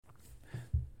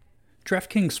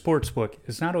DraftKings Sportsbook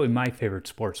is not only my favorite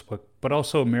sportsbook, but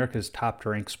also America's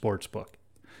top-ranked sportsbook.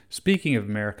 Speaking of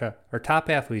America, our top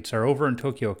athletes are over in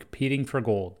Tokyo competing for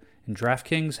gold, and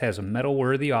DraftKings has a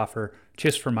medal-worthy offer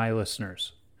just for my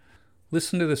listeners.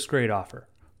 Listen to this great offer.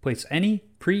 Place any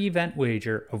pre-event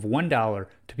wager of $1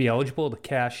 to be eligible to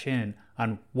cash in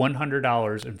on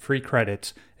 $100 in free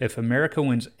credits if America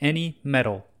wins any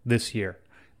medal this year.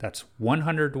 That's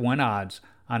 100 to 1 odds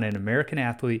on an American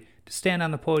athlete to stand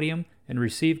on the podium and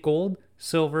receive gold,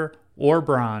 silver, or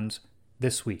bronze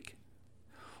this week.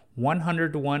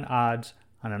 100 to 1 odds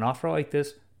on an offer like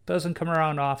this doesn't come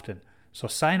around often, so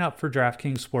sign up for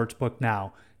DraftKings Sportsbook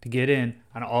now to get in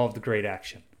on all of the great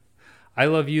action. I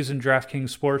love using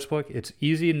DraftKings Sportsbook. It's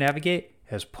easy to navigate,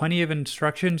 has plenty of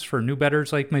instructions for new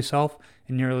bettors like myself,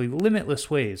 and nearly limitless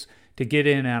ways to get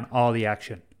in on all the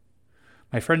action.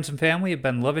 My friends and family have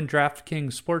been loving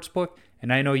DraftKings Sportsbook,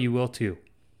 and I know you will too.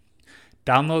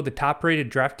 Download the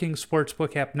top-rated DraftKings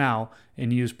Sportsbook app now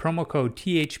and use promo code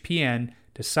THPN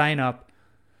to sign up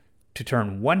to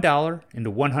turn $1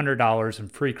 into $100 in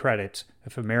free credits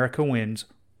if America wins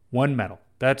one medal.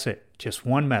 That's it, just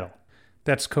one medal.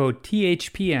 That's code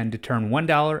THPN to turn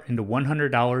 $1 into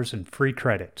 $100 in free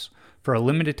credits for a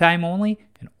limited time only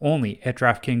and only at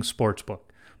DraftKings Sportsbook.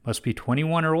 Must be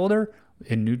 21 or older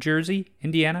in New Jersey,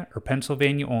 Indiana, or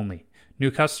Pennsylvania only.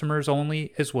 New customers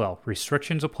only as well.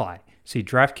 Restrictions apply. See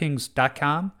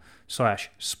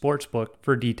DraftKings.com/sportsbook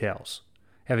for details.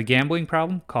 Have a gambling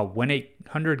problem? Call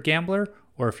 1-800-GAMBLER,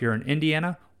 or if you're in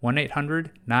Indiana,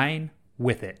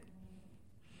 1-800-9-WITH-IT.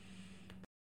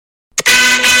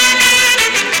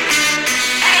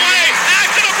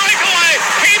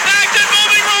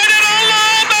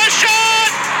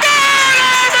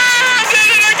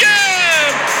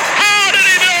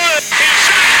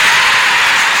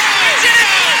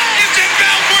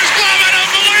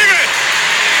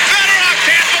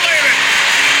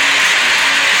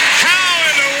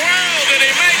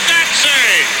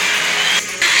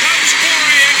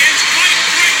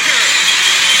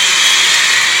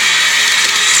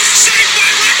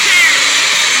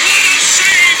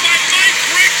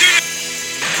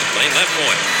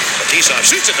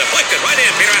 Shoots it deflected right in.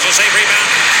 Peter has a safe rebound.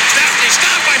 Stastny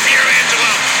stopped by Peter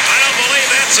Angelo. I don't believe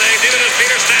that save. Neither does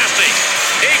Peter Stastny.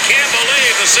 He can't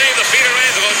believe the save that Peter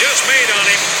Angelo just made on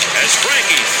him as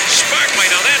Frankie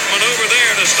Sparkly. Now that maneuver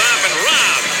there to stop and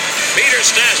rob Peter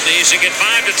Stastny. He should get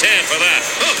 5 to 10 for that.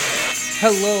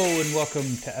 Hello and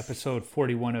welcome to episode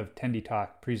 41 of Tendy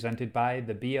Talk, presented by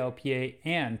the BLPA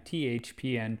and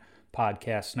THPN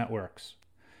podcast networks.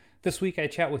 This week I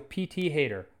chat with P.T.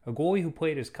 Hayter, a goalie who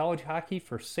played his college hockey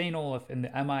for St. Olaf in the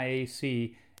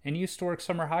MIAC and used to work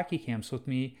summer hockey camps with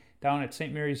me down at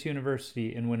St. Mary's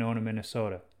University in Winona,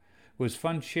 Minnesota. It was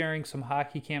fun sharing some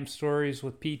hockey camp stories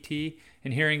with P.T.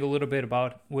 and hearing a little bit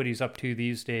about what he's up to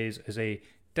these days as a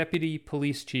deputy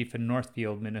police chief in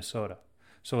Northfield, Minnesota.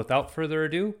 So without further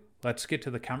ado, let's get to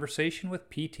the conversation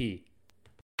with P.T.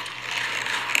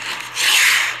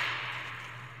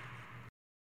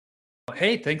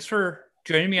 Hey, thanks for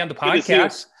joining me on the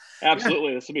podcast. Absolutely.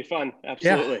 Yeah. This will be fun.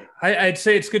 Absolutely. Yeah. I'd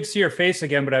say it's good to see your face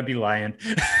again, but I'd be lying.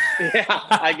 Yeah,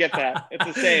 I get that. It's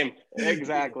the same.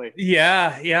 Exactly.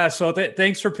 Yeah. So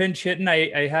thanks for pinch hitting.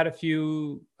 I had a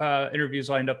few interviews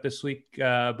lined up this week,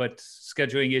 but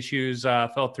scheduling issues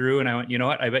fell through, and I went, you know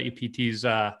what? I bet you PT's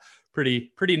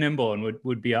pretty nimble and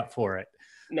would be up for it.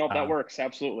 No, that works.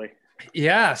 Absolutely.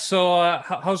 Yeah. So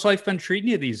how's life been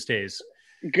treating you these days?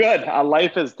 Good.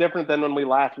 Life is different than when we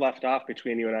left off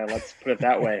between you and I. Let's put it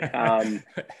that way.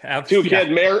 Two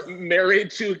kids, married,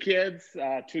 two kids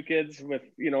with,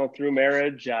 through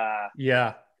marriage. I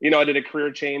did a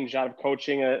career change out of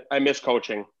coaching. I miss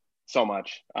coaching so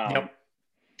much. Went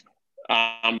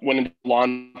into law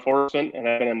enforcement, and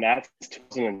I've been in that since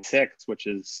 2006, which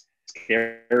is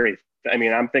scary. I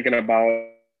mean, I'm thinking about,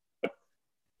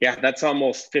 that's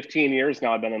almost 15 years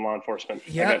now I've been in law enforcement.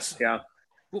 Yes.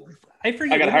 Well, I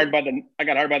got hired by the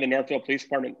Northfield Police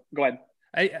Department. Go ahead.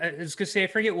 I was gonna say, I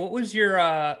forget, what was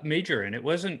your major in? It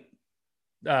wasn't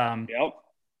in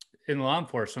law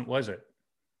enforcement, was it?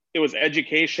 It was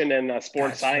education and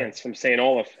sports science from St.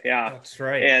 Olaf. Yeah, that's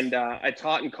right. And I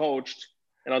taught and coached,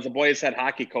 and I was a boys' head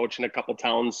hockey coach in a couple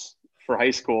towns for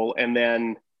high school. And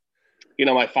then,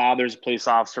 my father's a police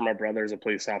officer, my brother's a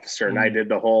police officer, and I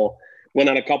did went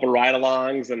on a couple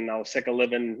ride-alongs, and I was sick of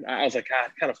living. I was like,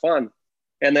 kind of fun.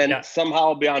 And then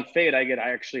somehow beyond fate, I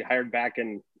actually hired back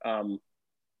in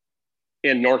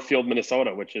Northfield,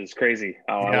 Minnesota, which is crazy.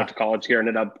 I went to college here,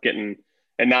 ended up and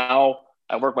now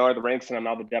I work my way to the ranks, and I'm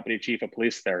now the deputy chief of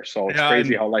police there. So it's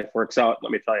crazy how life works out.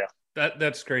 Let me tell you.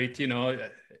 That's great.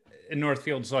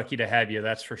 Northfield's lucky to have you.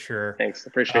 That's for sure. Thanks.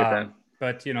 Appreciate that.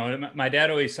 But, my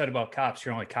dad always said about cops,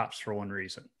 you're only cops for one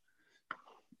reason.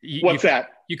 What's that?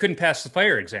 You couldn't pass the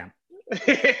fire exam.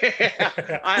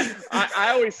 I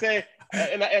always say,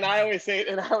 and I always say,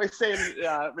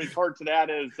 retort to that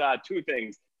is two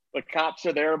things. The cops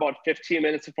are there about 15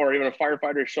 minutes before even a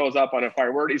firefighter shows up on a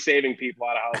fire. We're already saving people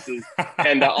out of houses,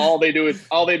 and all they do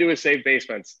is save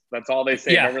basements. That's all they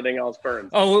save. Yeah. Everything else burns.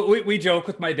 Oh, we joke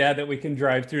with my dad that we can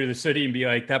drive through the city and be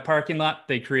like, that parking lot,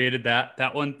 they created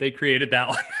that one, they created that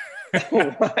one.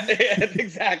 That's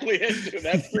exactly it, dude.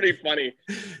 That's pretty funny.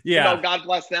 Yeah. God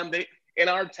bless them. They in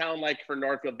our town, like for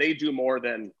Northfield, they do more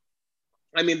than.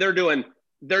 I mean, they're doing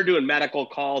medical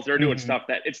calls. They're doing stuff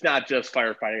that it's not just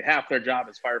firefighting. Half their job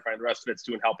is firefighting. The rest of it's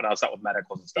helping us out with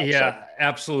medicals and stuff. Yeah,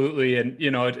 absolutely. And,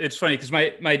 it's funny because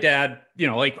my dad,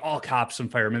 like all cops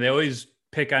and firemen, they always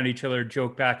pick on each other,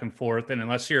 joke back and forth. And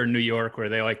unless you're in New York where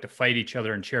they like to fight each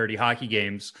other in charity hockey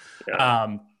games,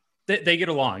 they get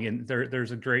along, and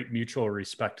there's a great mutual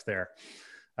respect there.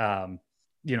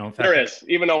 In fact, there is,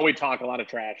 even though we talk a lot of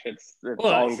trash, it's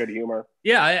all in good humor.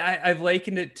 Yeah. I've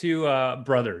likened it to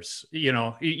brothers.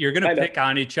 You're going to pick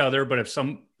on each other, but if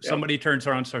somebody turns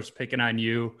around and starts picking on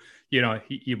you,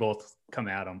 you both come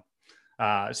at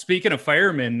them. Speaking of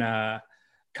firemen,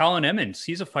 Colin Emmons,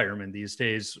 he's a fireman these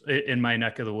days in my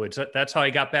neck of the woods. That's how I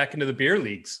got back into the beer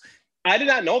leagues. I did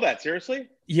not know that. Seriously?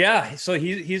 Yeah. So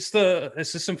he's the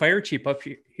assistant fire chief up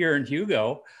here in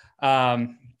Hugo.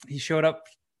 He showed up.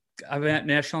 I'm at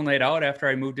National Night Out after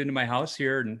I moved into my house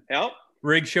here, and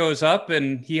Rig shows up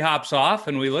and he hops off,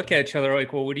 and we look at each other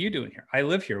like, well, what are you doing here? I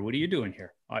live here. What are you doing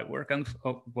here? I work on,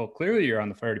 well, clearly you're on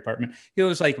the fire department. He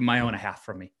was like a mile and a half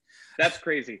from me. That's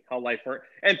crazy how life works.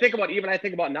 And I think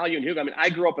about now you and Hugo. I mean, I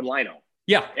grew up in Lino.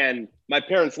 Yeah. And my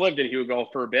parents lived in Hugo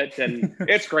for a bit, and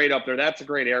it's great up there. That's a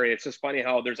great area. It's just funny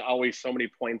how there's always so many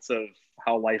points of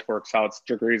how life works out. It's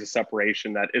degrees of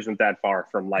separation that isn't that far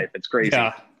from life. It's crazy.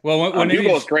 Yeah. Well, when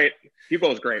Hugo's great.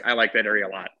 Hugo's great. I like that area a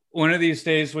lot. One of these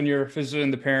days when you're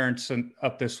visiting the parents and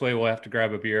up this way, we'll have to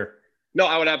grab a beer. No,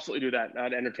 I would absolutely do that.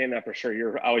 I'd entertain that for sure.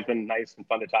 You've always been nice and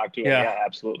fun to talk to. Yeah,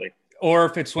 absolutely. Or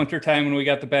if it's wintertime when we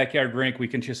got the backyard rink, we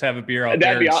can just have a beer out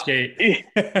there and skate.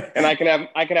 And I can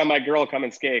have my girl come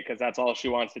and skate, because that's all she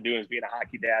wants to do is being a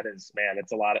hockey dad. It's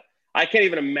a lot of. I can't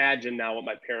even imagine now what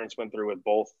my parents went through with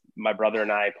both my brother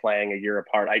and I playing a year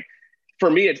apart. For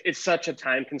me, it's such a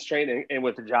time constraint, and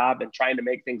with the job and trying to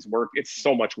make things work, it's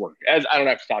so much work. As I don't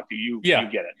have to talk to you, you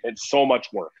get it. It's so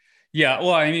much work. Yeah,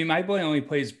 well, I mean, my boy only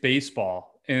plays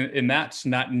baseball, and that's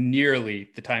not nearly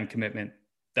the time commitment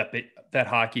that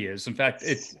hockey is. In fact,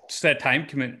 it's that time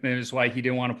commitment is why he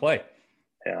didn't want to play.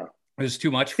 Yeah. It was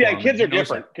too much for him. Yeah, kids are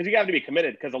different because you have to be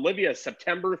committed, because Olivia is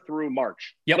September through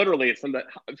March. Yep. Literally, it's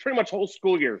pretty much whole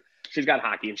school year she's got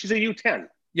hockey, and she's a U10.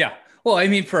 Yeah. Well, I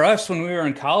mean, for us, when we were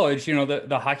in college,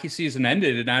 the hockey season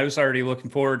ended, and I was already looking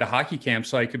forward to hockey camp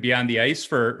so I could be on the ice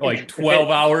for like 12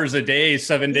 hours a day,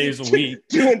 7 days a week.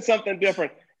 Doing something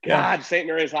different. God, St.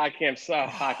 Mary's hockey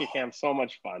camp, so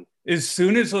much fun. As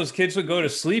soon as those kids would go to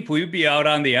sleep, we'd be out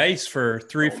on the ice for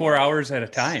 3-4 hours at a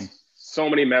time. So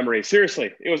many memories.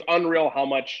 Seriously, it was unreal how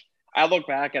much I look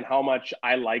back and how much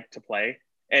I like to play.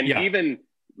 And even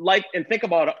and think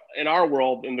about in our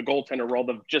world, in the goaltender world,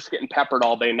 of just getting peppered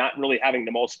all day, not really having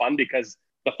the most fun, because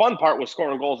the fun part was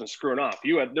scoring goals and screwing off.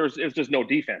 It was just no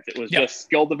defense. It was just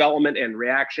skill development and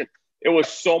reaction. It was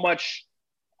so much.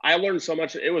 I learned so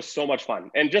much. It was so much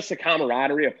fun. And just the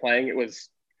camaraderie of playing, it was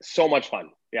so much fun.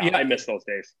 Yeah. I miss those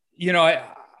days.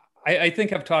 I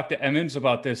think I've talked to Emmons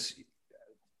about this.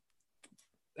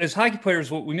 As hockey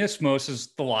players, what we miss most is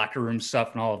the locker room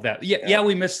stuff and all of that. Yeah,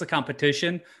 we miss the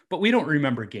competition, but we don't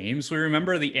remember games. We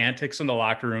remember the antics in the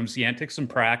locker rooms, the antics in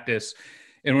practice.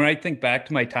 And when I think back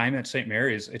to my time at St.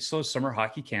 Mary's, it's those summer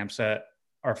hockey camps that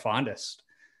are fondest,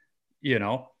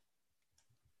 Those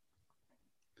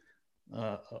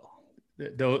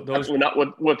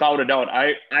without a doubt.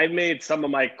 I made some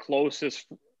of my closest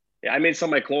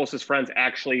friends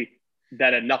actually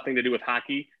that had nothing to do with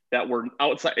hockey, that were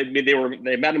outside. I mean,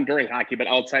 they met them during hockey, but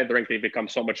outside the rink, they've become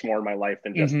so much more in my life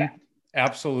than just that.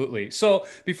 Absolutely. So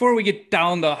before we get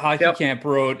down the hockey camp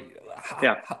road,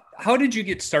 how did you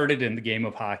get started in the game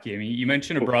of hockey? I mean, you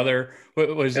mentioned a brother.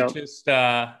 Was it just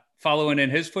following in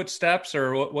his footsteps,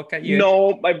 or what got you?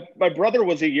 No, my brother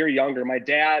was a year younger. My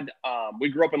dad, we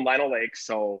grew up in Lino Lake,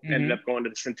 so ended up going to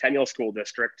the Centennial School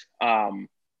District. My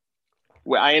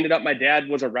dad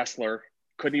was a wrestler,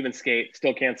 couldn't even skate,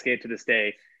 still can't skate to this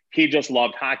day. He just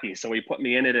loved hockey, so he put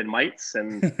me in it in mites,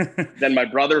 and then my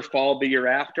brother followed the year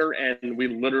after, and we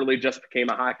literally just became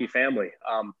a hockey family.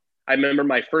 I remember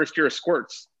my first year of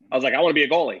squirts. I was like, I want to be a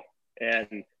goalie.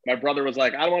 And my brother was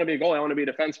like, I don't want to be a goalie. I want to be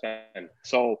a defenseman.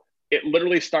 So it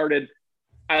literally started.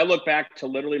 I look back to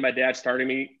literally my dad starting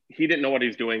me. He didn't know what he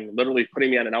was doing, literally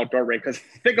putting me on an outdoor rink. Because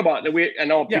think about it. I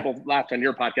know people laughed on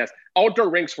your podcast. Outdoor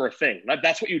rinks were a thing.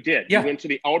 That's what you did. Yeah. You went to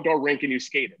the outdoor rink and you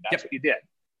skated. That's what you did.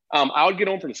 I would get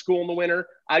home from school in the winter.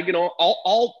 I'd get home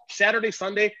all Saturday,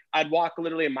 Sunday. I'd walk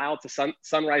literally a mile to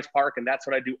Sunrise Park. And that's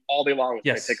what I do all day long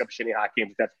when I pick up shinny hockey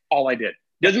games. That's all I did.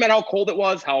 Doesn't matter how cold it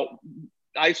was, how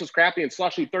ice was crappy and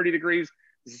slushy, 30 degrees,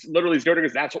 literally 0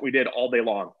 degrees. That's what we did all day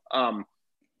long.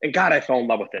 And God, I fell in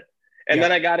love with it. And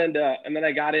then I got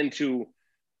into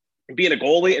being a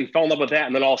goalie and fell in love with that.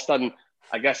 And then all of a sudden,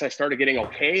 I guess I started getting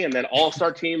okay. And then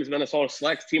all-star teams, Minnesota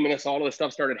Selects, Team Minnesota, this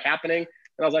stuff started happening.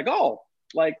 And I was like, oh,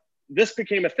 like this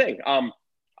became a thing.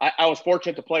 I was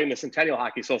fortunate to play in the Centennial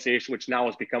Hockey Association, which now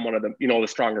has become one of the, the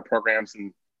stronger programs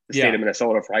in the state of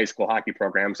Minnesota for high school hockey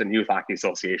programs and youth hockey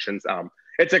associations.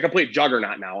 It's a complete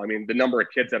juggernaut now. I mean, the number of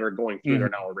kids that are going through there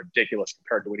now are ridiculous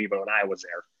compared to even when I was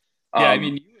there. I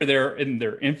mean, you were there in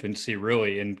their infancy,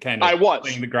 really, and kind of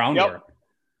laying the groundwork.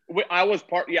 I was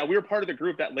part. Yeah, we were part of the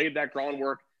group that laid that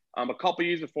groundwork. A couple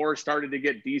years before, started to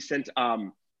get decent.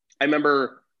 I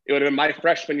remember it would have been my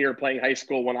freshman year playing high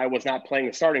school when I was not playing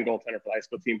the starting goaltender for the high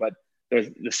school team, but there was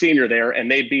the senior there, and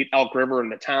they beat Elk River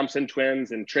and the Thompson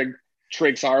twins and Trigg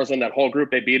Sarsland. That whole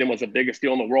group they beat him was the biggest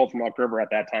deal in the world from Elk River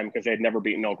at that time because they had never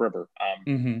beaten Elk River.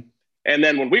 And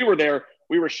then when we were there,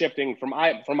 we were shifting from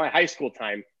my high school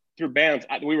time. Through bands,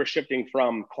 we were shifting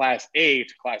from Class A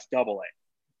to Class AA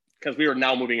because we were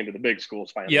now moving into the big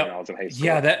schools finally when I was in high school.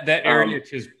 Yeah, that area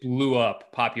just blew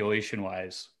up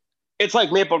population-wise. It's like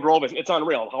Maple Grove. It's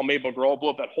unreal how Maple Grove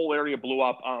blew up. That whole area blew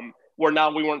up. Where now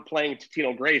we weren't playing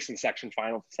Totino Grace in section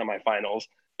finals, semifinals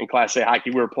in Class A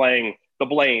hockey. We were playing the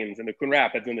Blaines and the Coon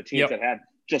Rapids and the teams that had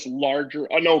just larger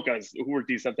Anokas, who were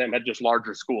decent at them, had just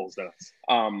larger schools than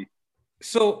us.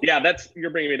 So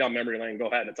you're bringing me down memory lane. Go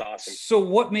ahead. It's awesome. So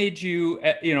what made you,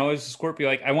 as a Scorpio,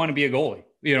 like, I want to be a goalie?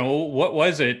 What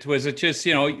was it? Was it just,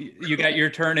 you got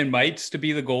your turn in mites to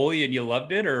be the goalie and you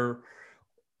loved it, or?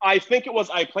 I think it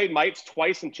was, I played mites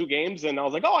twice in 2 games and I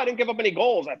was like, oh, I didn't give up any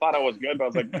goals. I thought I was good, but I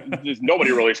was like, just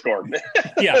nobody really scored.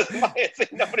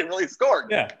 Nobody really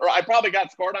scored. Yeah. Or I probably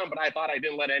got scored on, but I thought I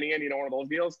didn't let any in, one of those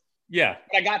deals. Yeah.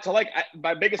 But I got to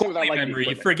my biggest thing was I like memory.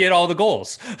 You forget all the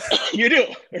goals. You do.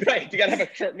 Right. You got to have a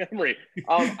short memory.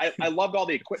 I loved all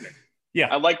the equipment. Yeah.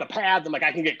 I like the pads. I'm like,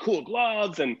 I can get cool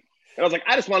gloves. And I was like,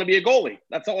 I just want to be a goalie.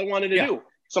 That's all I wanted to do.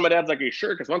 So my dad's like, are you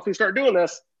sure? Because once we start doing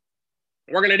this,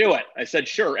 we're going to do it. I said,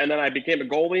 sure. And then I became a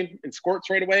goalie in sports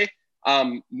right away.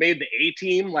 Made the A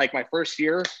team like my first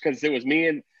year because it was me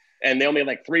and they only had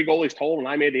like 3 goalies total. And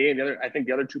I made the A and I think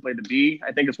the other 2 played the B,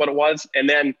 I think is what it was. And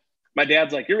then my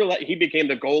dad's like, he became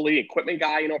the goalie equipment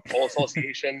guy, full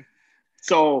association.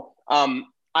 So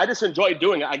I just enjoyed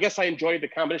doing it. I guess I enjoyed the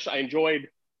competition. I enjoyed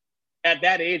at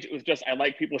that age. It was just, I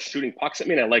like people shooting pucks at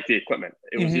me and I like the equipment.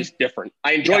 It was just different.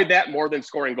 I enjoyed that more than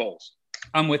scoring goals.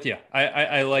 I'm with you.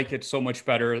 I like it so much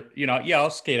better. I'll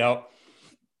skate out.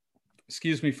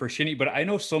 Excuse me for shinny, but I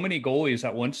know so many goalies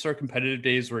that once their competitive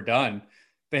days were done,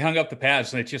 they hung up the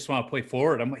pads and they just want to play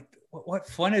forward. I'm like, what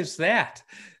fun is that?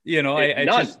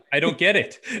 I don't get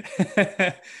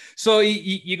it. So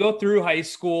you go through high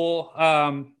school.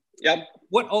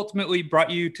 What ultimately brought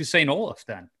you to St. Olaf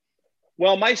then?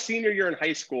 Well, my senior year in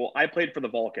high school, I played for the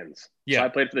Vulcans. Yeah. So I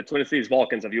played for the Twin Cities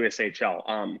Vulcans of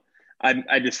USHL.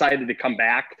 I decided to come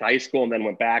back to high school and then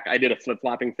went back. I did a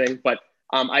flip-flopping thing, but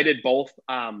I did both.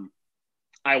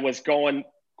 I was could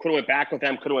have went back with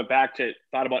them, could have went back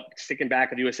thought about sticking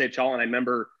back at USHL. And I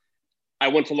remember I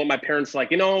went to look my parents like,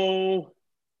 you're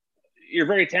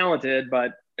very talented,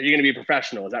 but are you going to be a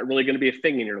professional? Is that really going to be a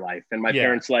thing in your life? And my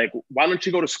parents like, why don't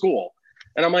you go to school?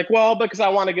 And I'm like, well, because I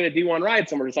want to get a D1 ride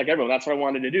somewhere, just like everyone. That's what I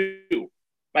wanted to do.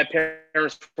 My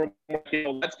parents,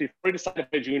 let's before we decide to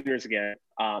play juniors again,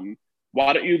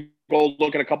 why don't you go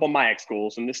look at a couple of MIAC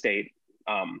schools in the state?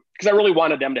 Because I really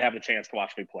wanted them to have the chance to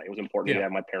watch me play. It was important to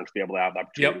have my parents be able to have the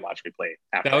opportunity to watch me play.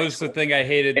 That was the thing I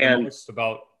hated the most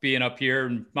about being up here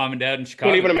and mom and dad in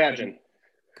Chicago. Couldn't even imagine.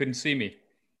 Couldn't see me.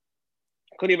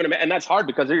 Couldn't even imagine. And that's hard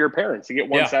because they're your parents. You get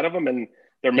one set of them and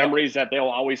they're memories that they'll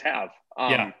always have.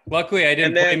 Luckily I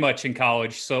didn't play much in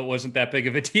college, so it wasn't that big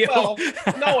of a deal. Well,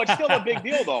 no, it's still a big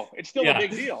deal though. It's still a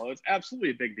big deal. It's absolutely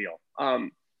a big deal.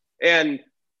 And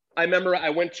I remember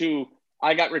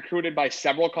I got recruited by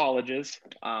several colleges,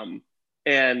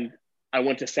 and I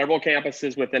went to several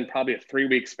campuses within probably a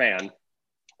 3-week span.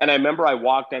 And I remember I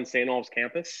walked on St. Olaf's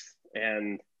campus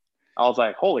and I was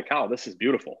like, holy cow, this is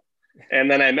beautiful. And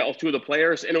then I met with 2 of the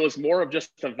players, and it was more of just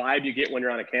the vibe you get when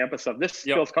you're on a campus of this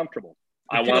feels comfortable.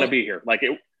 I want to be here. Like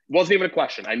wasn't even a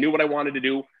question. I knew what I wanted to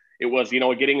do. It was,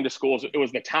 getting into schools. It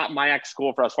was the top MIAC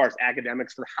school for as far as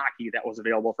academics for hockey that was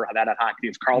available for that at hockey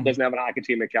teams. Carl doesn't have a hockey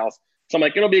team at Cal. So I'm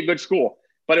like, it'll be a good school.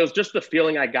 But it was just the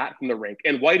feeling I got from the rink.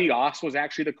 And Whitey Oss was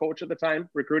actually the coach at the time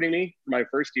recruiting me for my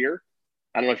first year.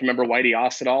 I don't know if you remember Whitey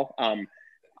Oss at all.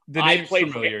 The name's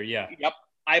familiar, yeah. Yep.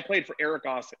 I played for Eric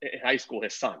Oss in high school,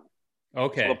 his son.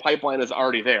 Okay. So the pipeline is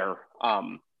already there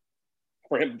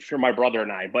for him, for my brother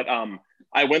and I. But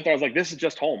I went there. I was like, this is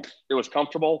just home. It was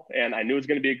comfortable, and I knew it was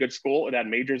going to be a good school. It had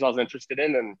majors I was interested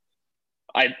in, and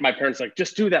my parents like,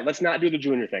 just do that. Let's not do the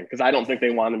junior thing, because I don't think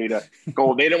they wanted me to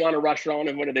go. They didn't want to rush around.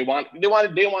 And what did they want? They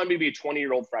wanted me to be a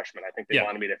 20-year-old freshman. I think they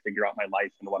wanted me to figure out my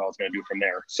life and what I was going to do from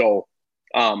there. So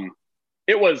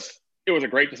it was a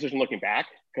great decision looking back,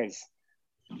 because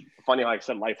funny how I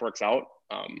said life works out.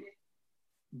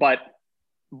 But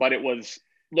it was,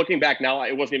 looking back now,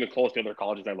 it wasn't even close to other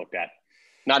colleges I looked at.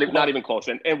 Not even close.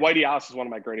 And Whitey Oss is one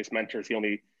of my greatest mentors. He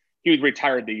was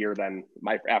retired the year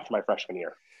after my freshman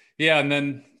year. Yeah, and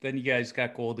then you guys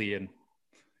got Goldie, and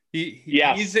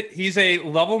he's a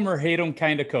love him or hate him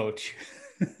kind of coach.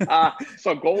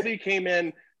 So Goldie came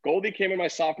in my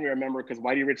sophomore year, I remember, because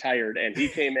Whitey retired, and he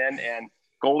came in, and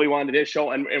Goldie wanted his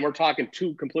show, and we're talking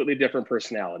two completely different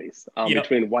personalities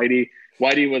between Whitey.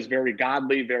 Whitey was very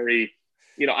godly, very,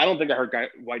 I don't think I heard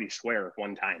Whitey swear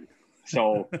one time.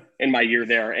 So in my year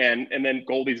there, and then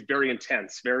Goldie's very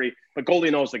intense, but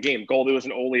Goldie knows the game. Goldie was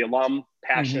an Ole alum,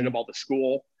 passionate about the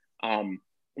school,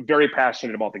 very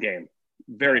passionate about the game,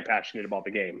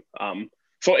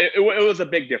 So it was a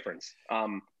big difference.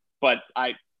 But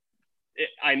I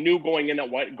knew going in that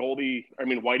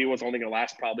Whitey was only going to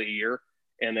last probably a year.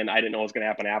 And then I didn't know what was going to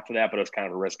happen after that, but it was kind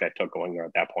of a risk I took going there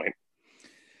at that point.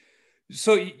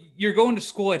 So you're going to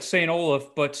school at St.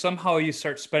 Olaf, but somehow you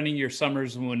start spending your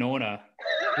summers in Winona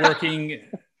working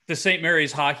the St.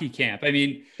 Mary's hockey camp. I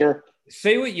mean, sure.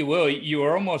 Say what you will, you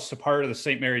are almost a part of the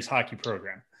St. Mary's hockey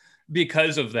program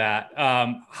because of that.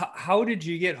 How did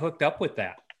you get hooked up with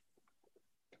that?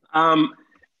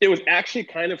 It was actually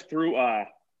kind of through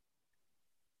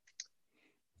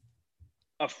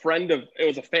it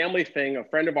was a family thing. A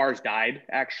friend of ours died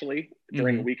actually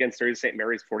during the weekend series at St.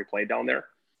 Mary's before he played down there.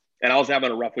 And I was having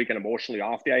a rough weekend emotionally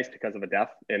off the ice because of a death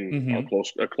in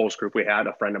a close group we had,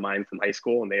 a friend of mine from high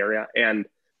school in the area. And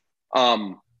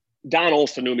Don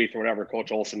Olson knew me through whatever,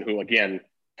 Coach Olson, who, again,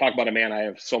 talk about a man I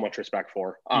have so much respect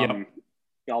for. I'll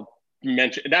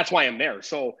mention, that's why I'm there.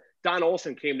 So Don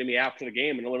Olson came to me after the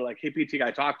game and literally like, hey, PT, I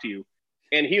talked to you.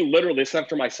 And he literally, this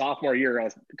after my sophomore year,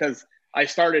 because I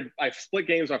split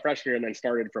games my freshman year and then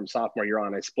started from sophomore year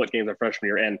on. I split games my freshman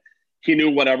year, and he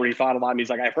knew whatever he thought about me. He's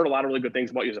like, I've heard a lot of really good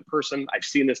things about you as a person. I've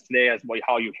seen this today as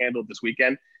how you handled this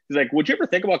weekend. He's like, would you ever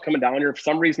think about coming down here? For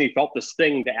some reason, he felt this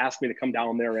thing to ask me to come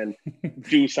down there and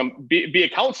do be a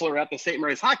counselor at the St.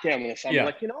 Mary's hockey camp this summer. I'm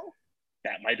like,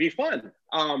 that might be fun.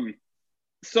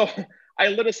 So I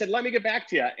literally said, let me get back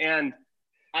to you. And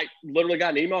I literally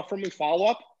got an email from him, follow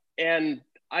up. And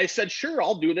I said, sure,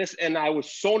 I'll do this. And I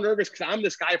was so nervous because I'm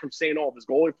this guy from St. Olaf, this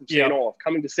goalie from St. Olaf,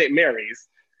 coming to St. Mary's,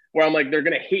 where I'm like, they're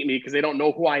going to hate me because they don't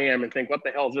know who I am and think, what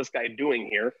the hell is this guy doing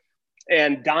here?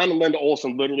 And Don and Linda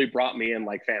Olson literally brought me in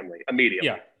like family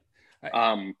immediately.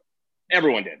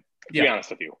 Everyone did, to be honest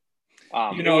with you.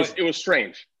 It was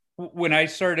strange. When I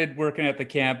started working at the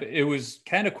camp, it was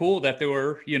kind of cool that there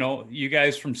were, you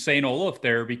guys from St. Olaf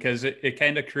there, because it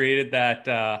kind of created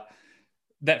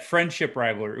that friendship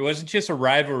rivalry. It wasn't just a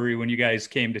rivalry when you guys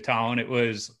came to town. It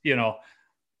was,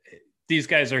 these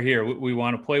guys are here. We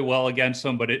want to play well against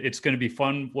them, but it's going to be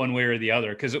fun one way or the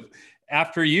other. Because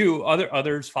after you,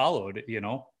 others followed.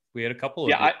 We had a couple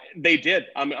of they did.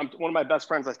 I'm one of my best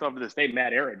friends. I still have to this day,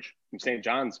 Matt Arridge from St.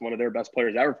 John's, one of their best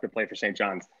players ever to play for St.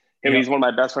 John's. He's one of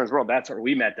my best friends in the world. That's where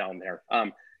we met down there.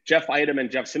 Jeff Idem and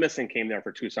Jeff Simison came there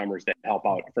for 2 summers to help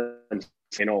out from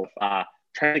St. Olaf.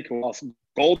 Trying to think who else.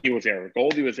 Goldie was there.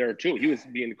 Goldie was there too. He was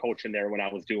being coach in there when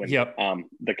I was doing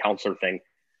the counselor thing.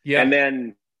 Yeah. And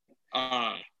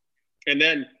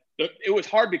then it was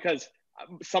hard because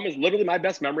summers, literally my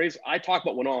best memories. I talk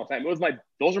about Winona all the time.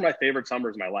 Those are my favorite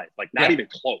summers of my life. Like not even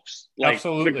close. Like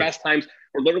absolutely. The best times.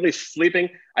 We're literally sleeping.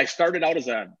 I started out as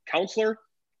a counselor,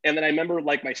 and then I remember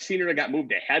like my senior year, I got moved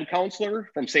to head counselor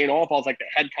from St. Olaf. I was like the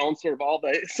head counselor of all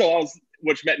the. So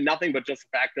which meant nothing but just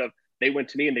the fact of they went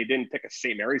to me and they didn't pick a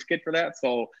St. Mary's kid for that.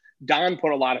 So Don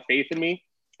put a lot of faith in me.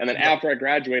 And then after I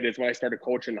graduated is when I started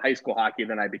coaching high school hockey.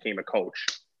 Then I became a coach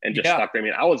and just stuck there. I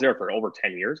mean, I was there for over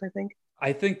 10 years, I think.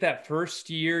 I think that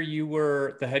first year you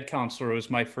were the head counselor was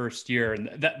my first year. And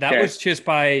that was just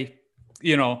by,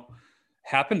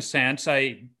 happenstance.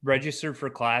 I registered for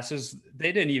classes.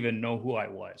 They didn't even know who I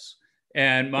was.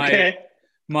 And my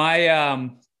My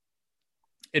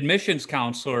admissions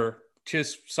counselor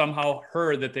just somehow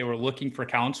heard that they were looking for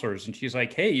counselors, and she's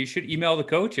like, "Hey, you should email the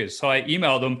coaches." So I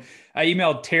emailed them. I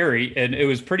emailed Terry, and it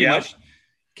was pretty much,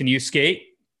 "Can you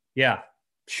skate?" "Yeah,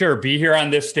 sure. Be here on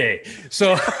this day."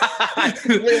 So I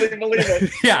completely believe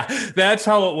it. Yeah, that's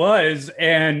how it was.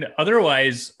 And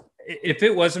otherwise, if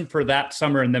it wasn't for that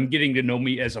summer and them getting to know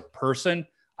me as a person,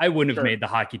 I wouldn't have made the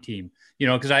hockey team,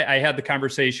 because I had the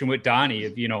conversation with Donnie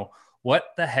of,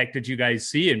 what the heck did you guys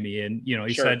see in me? And,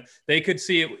 he said they could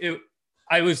see it.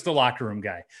 I was the locker room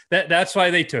guy. That's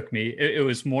why they took me. It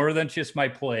was more than just my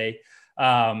play.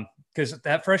 Because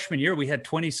that freshman year, we had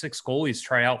 26 goalies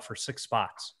try out for 6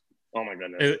 spots. Oh my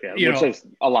goodness. Which is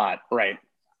a lot. Right.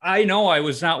 I know I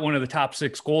was not one of the top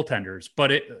 6 goaltenders,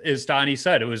 but as Donnie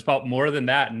said, it was about more than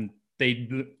that. And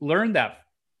they learned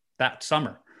that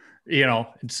summer, and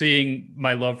seeing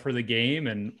my love for the game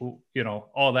and,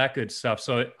 all that good stuff.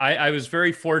 So I was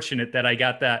very fortunate that I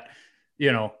got that,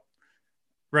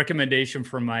 recommendation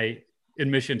from my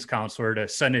admissions counselor to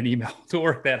send an email to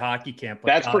work that hockey camp.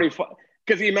 That's pretty fun.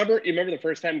 Because you remember the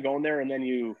first time going there, and then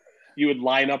you would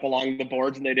line up along the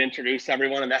boards and they'd introduce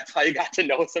everyone, and that's how you got to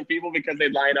know some people, because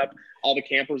they'd line up all the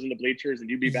campers in the bleachers and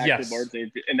you'd be back to the boards,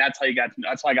 and that's how I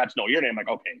got to know your name. Like,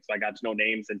 okay, so I got to know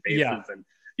names and faces, and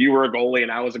you were a goalie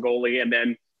and I was a goalie, and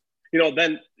then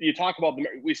then you talk about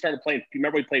we started playing.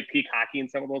 Remember we played peak hockey in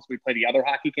some of those. We played the other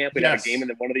hockey camp. We'd have a game in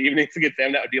one of the evenings against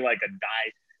them. That would be like a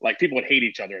die. Like people would hate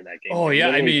each other in that game. Oh yeah,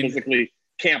 I mean, physically,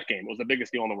 camp game was the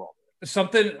biggest deal in the world.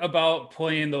 Something about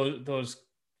playing those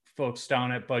folks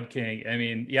down at Bud King. I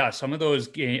mean, some of those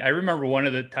games. I remember one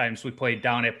of the times we played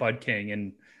down at Bud King,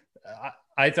 and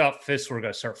I thought fists were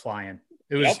going to start flying.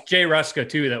 It was Jay Ruska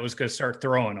too that was going to start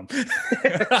throwing them.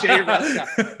 Jay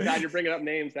Ruska. God, you're bringing up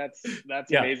names. That's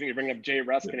amazing. You're bringing up Jay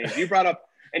Ruska names. You brought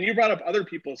up other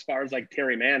people as far as like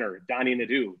Terry Manor, Donnie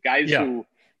Nadeau, guys who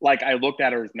like I looked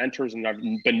at her as mentors and have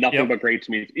been nothing but great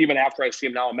to me. Even after I see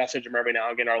them now, I message them every now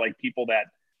and again, are like people that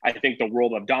I think the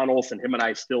world of. Don Olson, him and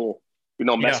I still,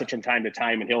 message from time to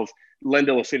time, and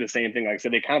Linda will say the same thing. Like I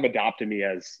said, they kind of adopted me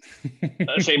as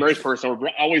a St. Mary's person.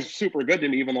 Were always super good to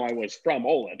me, even though I was from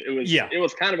Olin. It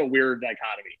was kind of a weird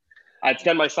dichotomy. I'd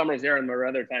spend my summers there and my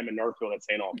other time in Northfield at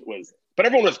St. Olaf but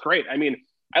everyone was great. I mean,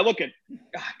 I look at,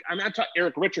 I'm not talking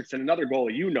Eric Richardson, another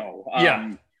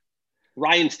goalie,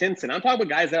 Ryan Stinson. I'm talking about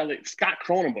guys that like Scott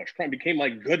Cronenbush became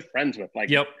like good friends with, like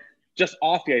just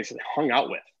off the ice and hung out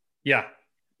with. Yeah.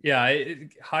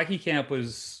 Hockey camp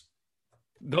was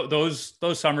those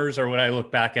summers are what I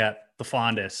look back at the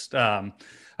fondest.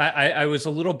 I was a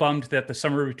little bummed that the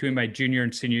summer between my junior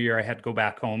and senior year, I had to go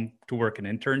back home to work an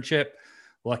internship.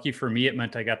 Lucky for me, it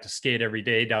meant I got to skate every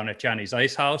day down at Johnny's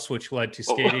Ice House, which led to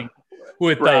skating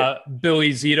with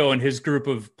Billy Zito and his group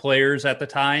of players at the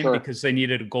time because they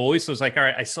needed a goalie. So it was like, all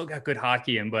right, I still got good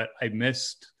hockey in, but I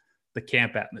missed the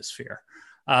camp atmosphere.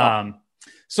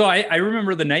 So I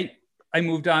remember the night I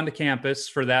moved on to campus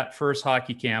for that first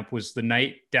hockey camp was the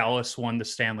night Dallas won the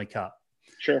Stanley Cup.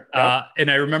 Sure. And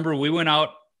I remember we went out,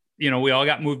 we all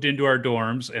got moved into our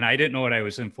dorms, and I didn't know what I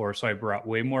was in for. So I brought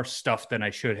way more stuff than I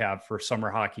should have for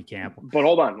summer hockey camp. But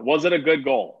hold on. Was it a good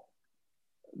goal?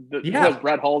 Was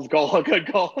Brett Hull's goal a good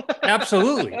goal?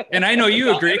 Absolutely. And I know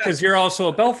you agree because you're also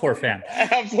a Belfour fan.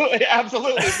 Absolutely.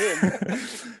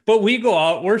 But we go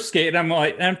out, we're skating.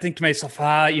 I'm thinking to myself,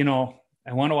 I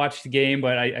want to watch the game,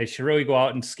 but I should really go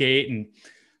out and skate. And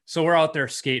so we're out there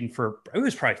skating it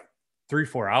was probably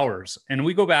 3-4 hours. And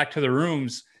we go back to the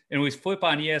rooms and we flip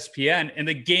on ESPN and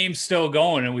the game's still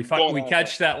going. And we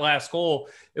catch that last goal.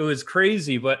 It was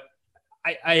crazy. But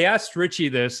I asked Richie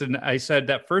this, and I said,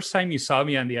 that first time you saw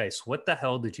me on the ice, what the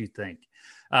hell did you think?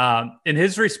 And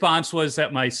his response was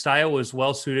that my style was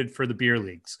well suited for the beer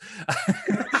leagues.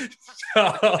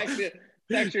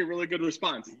 It's actually a really good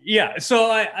response. Yeah. So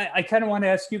I kind of want to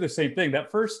ask you the same thing. That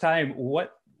first time,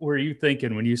 what were you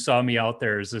thinking when you saw me out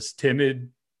there as this timid,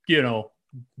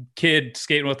 kid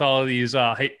skating with all of these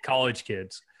college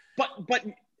kids?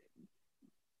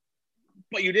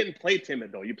 But you didn't play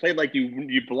timid though. You played like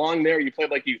you belonged there. You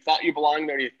played like you thought you belonged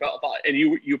there. And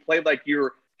you played like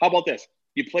how about this?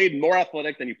 You played more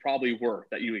athletic than you probably were.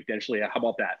 That you eventually. How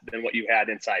about that? Than what you had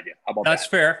inside you. How about That's that?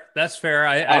 fair. That's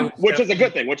fair. Which is a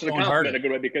good thing. Which is a compliment in a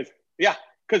good way because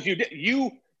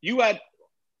you had.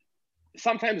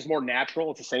 Sometimes it's more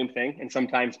natural. It's the same thing, and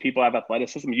sometimes people have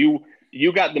athleticism. You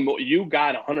got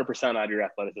 100% out of your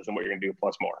athleticism. What you're going to do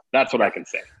plus more. That's what I can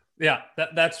say. Yeah,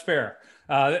 that's fair.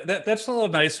 That's a little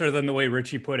nicer than the way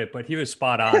Richie put it, but he was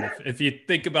spot on. if you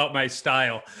think about my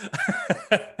style.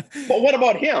 But what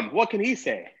about him? What can he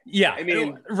say? Yeah, I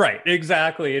mean, right,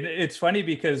 exactly. And it's funny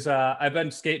because I've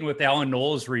been skating with Alan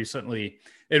Knowles recently,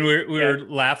 and we were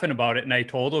laughing about it, and I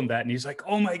told him that, and he's like,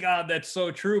 "Oh my God, that's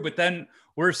so true." But then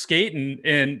we're skating,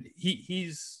 and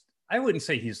he's I wouldn't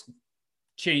say he's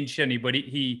changed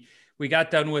anybody. We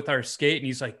got done with our skate, and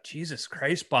he's like, "Jesus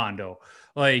Christ, Bondo,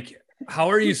 like, how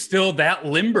are you still that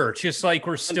limber? Just like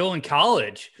we're still in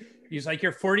college." He's like,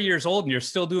 "You're 40 years old and you're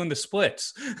still doing the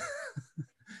splits."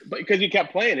 But because you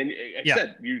kept playing, and like I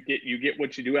said, you get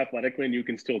what you do athletically, and you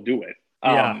can still do it.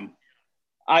 I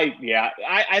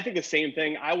think the same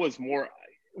thing. I was more.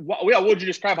 What would you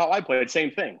describe how I played?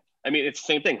 Same thing. I mean, it's the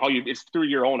same thing. It's through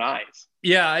your own eyes.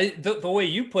 Yeah, the way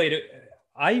you played it,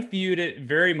 I viewed it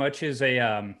very much as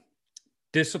a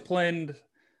disciplined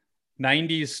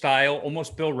 90s style,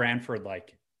 almost Bill Ranford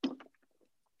like.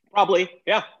 Probably.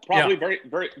 Very,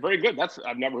 very, very good.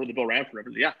 I've never heard the Bill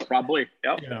Ranford. Yeah, probably.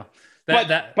 Yep. Yeah.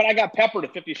 But I got peppered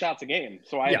at 50 shots a game,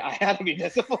 so I had to be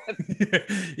disciplined.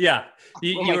 Yeah,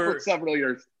 you were for several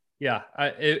years. Yeah,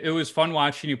 it was fun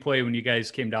watching you play when you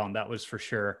guys came down. That was for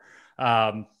sure.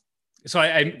 So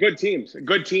I good teams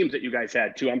that you guys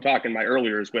had too. I'm talking my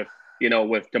earliers with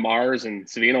DeMars and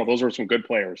Savino. Those were some good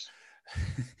players.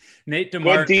 Nate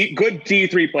DeMars, good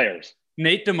D3 players.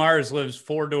 Nate DeMars lives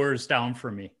 4 doors down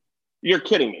from me. You're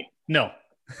kidding me. No,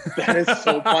 that is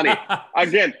so funny.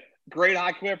 Again, great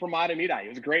hockey player from Matamidi. He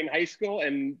was great in high school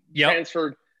and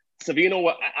transferred.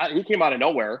 Savino, he came out of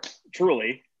nowhere.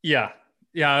 Truly. Yeah.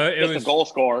 It was a goal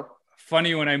scorer.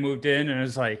 Funny when I moved in, and it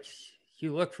was like,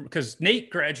 you look because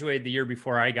Nate graduated the year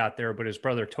before I got there, but his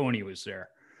brother Tony was there.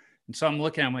 And so I'm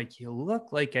looking, I'm like, you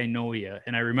look like I know you.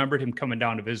 And I remembered him coming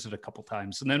down to visit a couple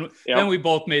times. And then we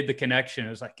both made the connection. It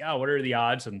was like, what are the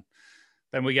odds? And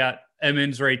then we got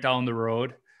Emmons right down the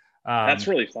road. That's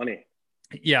really funny.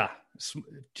 Yeah.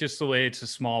 Just the way it's a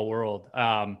small world.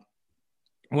 I'm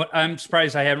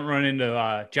surprised I haven't run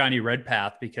into Johnny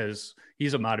Redpath because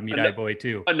he's a Matamidi boy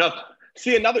too.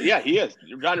 He is.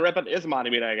 Johnny Redpath is a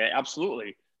Matamidi guy.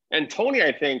 Absolutely. And Tony,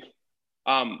 I think,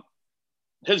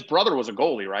 his brother was a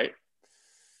goalie, right?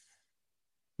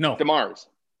 No. DeMars.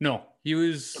 No, he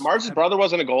was. DeMars' brother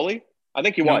wasn't a goalie? I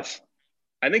think he was.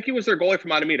 I think he was their goalie from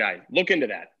Matamidi. Look into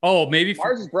that. Oh, maybe.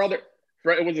 DeMars' brother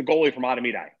was a goalie from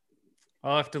Matamidi.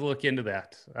 I'll have to look into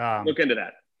that. Look into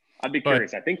that. I'd be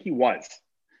curious. I think he was.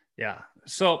 Yeah.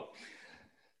 So,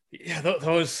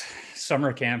 those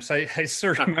summer camps, I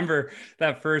still remember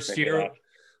that first year.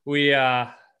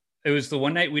 It was the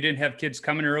one night we didn't have kids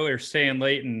coming early or staying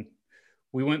late, and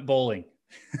we went bowling.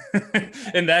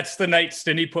 And that's the night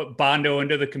Stinny put Bondo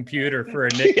into the computer for a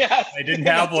nickname. Yes, I didn't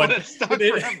have one. And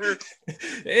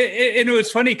it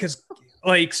was funny because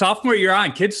like sophomore year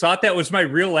on, kids thought that was my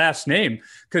real last name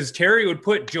because Terry would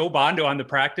put Joe Bondo on the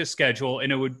practice schedule,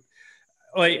 and it would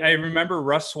like I remember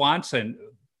Russ Swanson,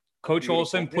 Coach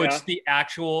Olson puts the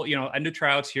actual, end of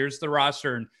tryouts, here's the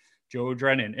roster, and Joe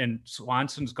Drennan, and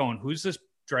Swanson's going, who's this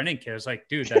Drennan kid? I was like,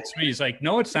 dude, that's me. He's like,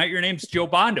 no, it's not. Your name's Joe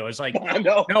Bondo. I was like,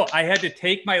 no, I had to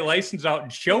take my license out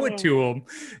and show it to him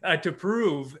to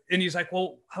prove. And he's like,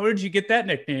 well, how did you get that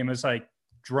nickname? I was like,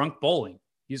 drunk bowling.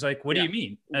 He's like, what do you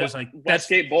mean? I was like, that's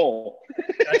Westgate Bowl.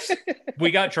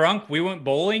 We got drunk. We went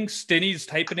bowling. Stinny's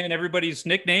typing in everybody's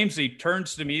nicknames. He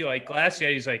turns to me like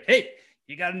glassy-eyed. He's like, hey,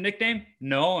 you got a nickname?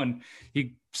 No. And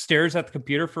he stares at the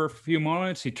computer for a few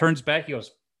moments. He turns back. He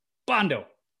goes, Bondo.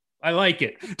 I like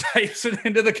it. Types it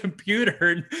into the computer.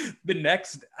 And the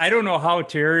next, I don't know how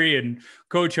Terry and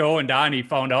Coach O and Donnie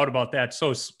found out about that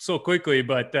so quickly,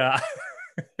 but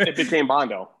it became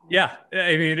Bondo. Yeah.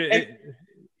 I mean,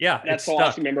 that's so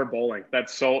awesome. Remember bowling.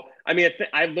 That's so, I mean,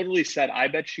 I literally said, I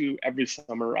bet you every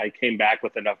summer I came back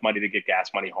with enough money to get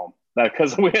gas money home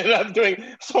because we ended up doing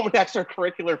so many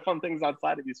extracurricular fun things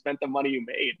outside of you spent the money you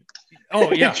made.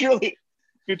 Oh yeah. Truly,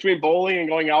 between bowling and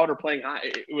going out or playing high,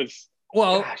 it was,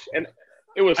 and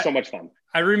it was so much fun.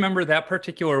 I remember that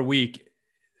particular week,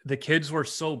 the kids were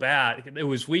so bad. It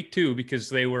was week 2 because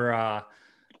they were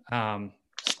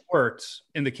sports,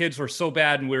 and the kids were so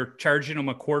bad, and we were charging them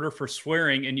 $0.25 for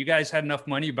swearing. And you guys had enough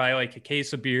money to buy like a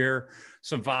case of beer,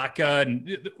 some vodka, and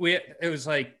it was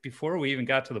like before we even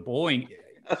got to the bowling.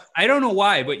 I don't know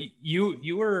why, but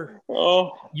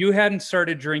you hadn't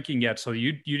started drinking yet. So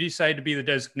you decided to be the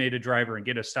designated driver and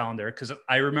get us down there. Cause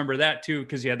I remember that too.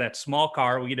 Cause you had that small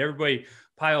car. We get everybody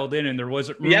piled in and there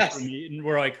wasn't room for me. And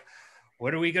we're like,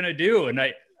 what are we going to do? And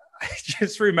I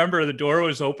just remember the door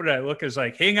was open. And I look, I was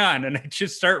like, hang on. And I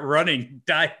just start running,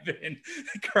 diving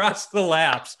across the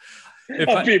laps.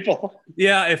 of people.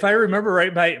 Yeah, if I remember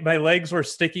right, my legs were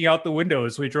sticking out the window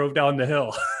as we drove down the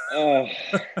hill.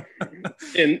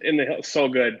 In the hill, so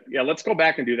good. Yeah, let's go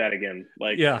back and do that again.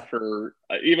 Like, for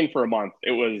even for a month,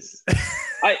 it was.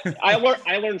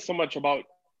 I learned so much about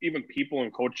even people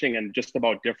and coaching and just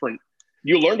about different.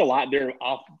 You learned a lot there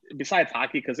besides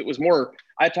hockey, because it was more.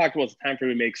 I talked about it was a time for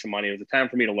me to make some money. It was a time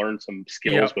for me to learn some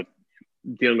skills with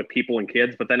dealing with people and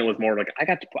kids, but then it was more like I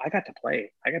got to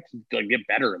play. I got to get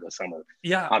better in the summer.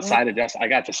 Yeah. Outside of just, I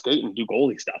got to skate and do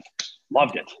goalie stuff.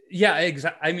 Loved it. Yeah,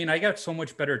 exactly. I mean, I got so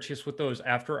much better just with those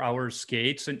after hours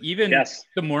skates, and even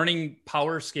the morning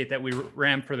power skate that we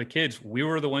ran for the kids. We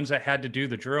were the ones that had to do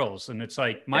the drills, and it's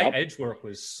like my edge work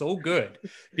was so good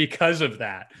because of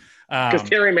that. Because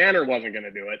Terry Manor wasn't going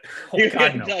to do it. Oh,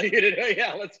 God, no.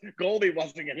 Goldie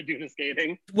wasn't going to do the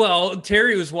skating. Well,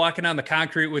 Terry was walking on the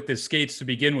concrete with his skates to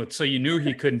begin with, so you knew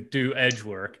he couldn't do edge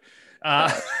work.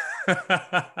 Awesome.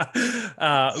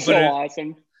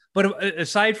 But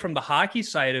aside from the hockey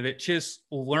side of it, just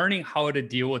learning how to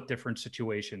deal with different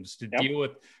situations, deal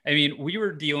with, I mean, we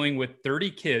were dealing with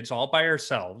 30 kids all by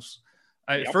ourselves.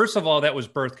 First of all, that was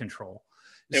birth control.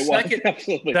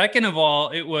 Second of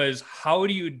all, it was how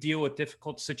do you deal with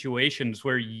difficult situations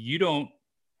where you don't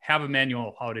have a manual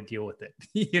of how to deal with it,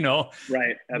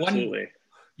 Right. Absolutely.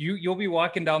 You'll be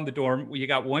walking down the dorm. You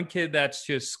got one kid that's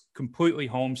just completely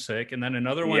homesick, and then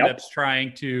another one that's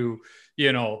trying to,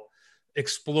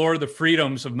 explore the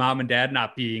freedoms of mom and dad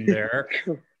not being there,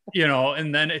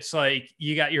 and then it's like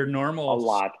you got your normal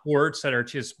sports that are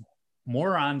just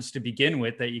morons to begin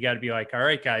with that you got to be like, all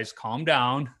right, guys, calm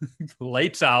down.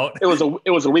 Lights out. It was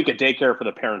a week of daycare for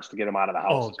the parents to get them out of the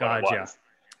house. Oh God, yeah.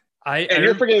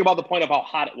 You're forgetting about the point of how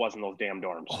hot it was in those damn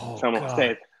dorms.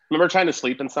 Remember trying to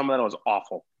sleep in some of that? It was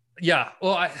awful. Yeah.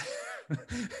 Well,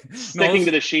 sticking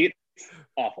to the sheet,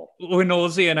 awful. When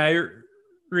Nosey and I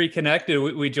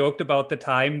reconnected, we joked about the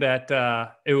time that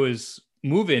it was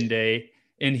move-in day,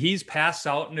 and he's passed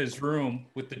out in his room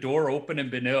with the door open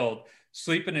and benilled,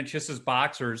 sleeping in just his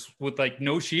boxers with like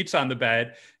no sheets on the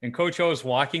bed. And Coach O is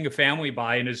walking a family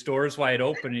by and his door is wide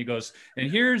open. And he goes,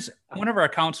 and here's one of our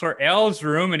counselor Al's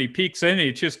room. And he peeks in and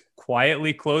he just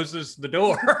quietly closes the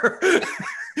door.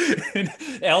 And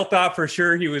Al thought for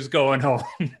sure he was going home.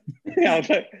 Yeah,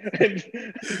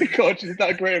 Coach is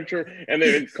not great, I'm sure. And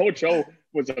then Coach O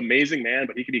was an amazing man,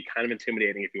 but he could be kind of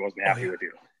intimidating if he wasn't happy with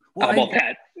you. How about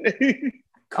that?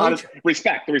 Coach,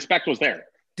 respect. The respect was there.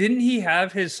 Didn't he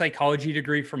have his psychology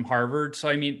degree from Harvard? So,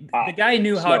 I mean, the guy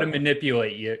knew how to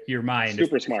manipulate your mind.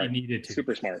 Super smart. If he needed to.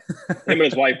 Super smart. Him and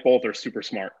his wife both are super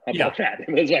smart. How about that?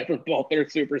 Him and his wife are both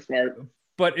super smart.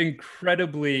 But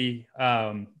incredibly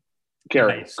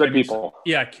caring. Nice. Good people.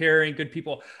 Yeah, caring, good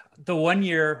people. The one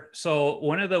year, so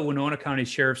one of the Winona County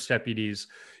Sheriff's deputies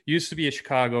used to be a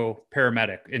Chicago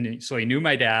paramedic. And so he knew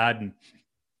my dad. And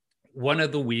one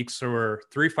of the weeks, there were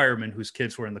 3 firemen whose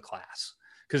kids were in the class.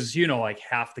 Because, like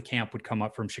half the camp would come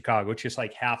up from Chicago, just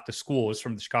like half the school is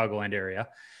from the Chicagoland area.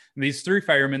 And these 3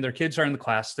 firemen, their kids are in the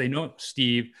class. They know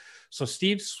Steve. So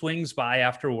Steve swings by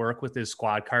after work with his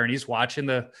squad car and he's watching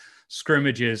the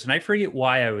scrimmages. And I forget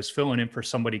why I was filling in for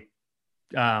somebody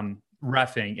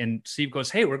reffing. And Steve goes,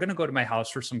 hey, we're going to go to my house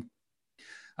for some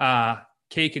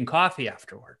cake and coffee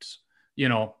afterwards.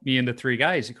 Me and the 3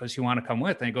 guys. He goes, you want to come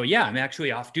with? And I go, yeah, I'm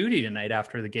actually off duty tonight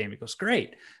after the game. He goes,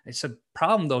 great. I said,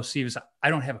 problem though, Steve, is I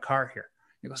don't have a car here.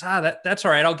 He goes, that's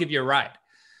all right. I'll give you a ride.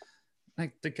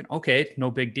 I'm thinking, okay, no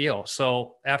big deal.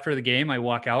 So after the game, I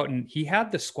walk out and he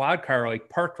had the squad car like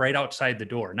parked right outside the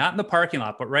door, not in the parking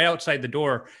lot, but right outside the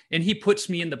door. And he puts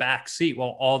me in the back seat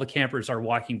while all the campers are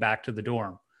walking back to the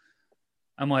dorm.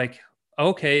 I'm like,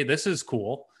 okay, this is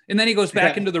cool. And then he goes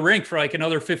back into the rink for like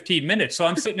another 15 minutes. So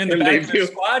I'm sitting in the back of the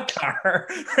squad car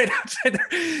right outside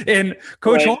there. And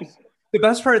Coach Olson, the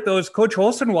best part though is Coach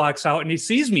Olson walks out and he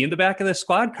sees me in the back of the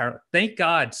squad car. Thank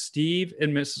God Steve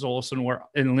and Mrs. Olson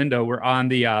and Linda were on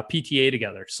the PTA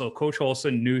together. So Coach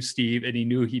Olson knew Steve and he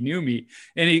knew me.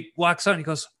 And he walks out and he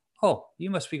goes, oh, you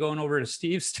must be going over to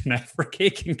Steve's tonight for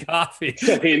cake and coffee.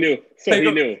 So he knew.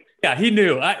 Yeah, he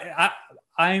knew.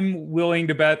 I'm willing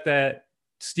to bet that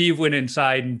Steve went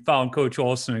inside and found Coach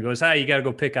Olson and goes, you got to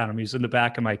go pick on him. He's in the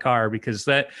back of my car because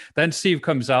then Steve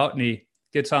comes out and he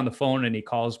gets on the phone and he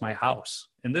calls my house.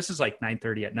 And this is like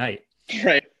 9:30 at night.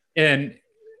 Right. And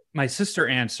my sister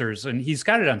answers and he's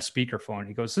got it on speakerphone.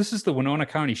 He goes, this is the Winona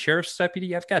County Sheriff's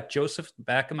deputy. I've got Joseph in the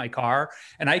back of my car.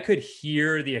 And I could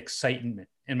hear the excitement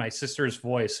in my sister's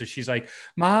voice. So she's like,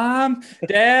 Mom,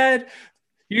 Dad,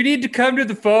 you need to come to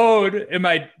the phone.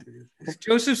 And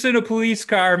Joseph's in a police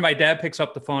car. My dad picks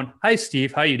up the phone. Hi,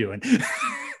 Steve. How you doing?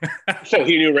 So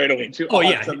he knew right away too. Oh,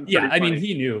 awesome. Yeah. I mean,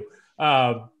 he knew.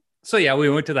 So yeah, we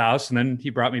went to the house and then he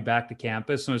brought me back to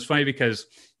campus. And it was funny because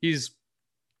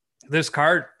this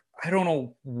car, I don't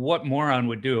know what moron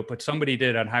would do it, but somebody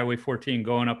did on Highway 14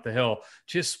 going up the hill,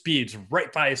 just speeds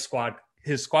right by his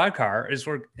squad car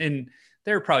and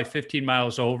they're probably 15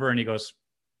 miles over. And he goes,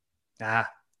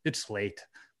 it's late.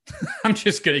 I'm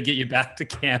just going to get you back to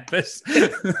campus.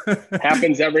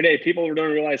 Happens every day. People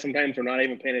don't realize sometimes we're not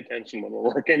even paying attention when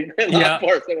we're working in law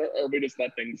enforcement, or we just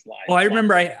let things slide. Well, I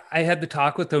remember I had the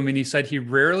talk with him and he said he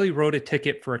rarely wrote a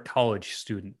ticket for a college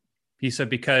student. He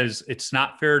said, because it's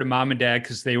not fair to mom and dad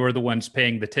because they were the ones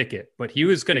paying the ticket, but he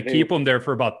was going to keep them there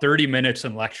for about 30 minutes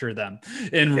and lecture them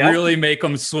and really make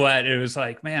them sweat. It was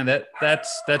like, man,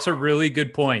 that's a really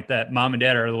good point, that mom and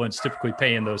dad are the ones typically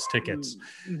paying those tickets.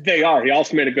 They are. He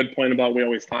also made a good point about, we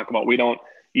always talk about,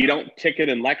 you don't ticket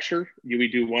and lecture. We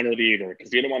do one or the other,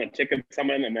 because you don't want to ticket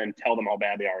someone and then tell them how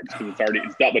bad they are, because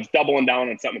it's doubling down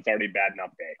on something that's already bad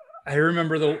enough day. I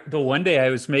remember the one day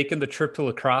I was making the trip to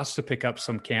La Crosse to pick up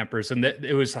some campers, and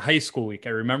it was high school week.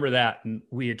 I remember that. And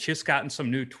we had just gotten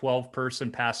some new 12-person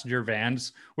passenger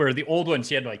vans, where the old ones,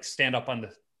 you had to like stand up on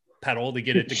the pedal to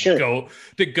get it to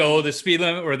go the speed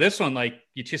limit, or this one, like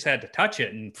you just had to touch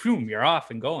it and boom, you're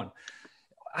off and going.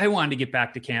 I wanted to get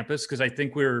back to campus because I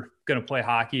think we were going to play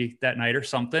hockey that night or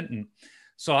something. And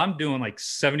so I'm doing like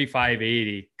 75,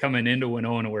 80 coming into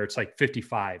Winona, where it's like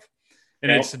 55.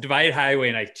 And it's a divided highway,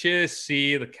 and I just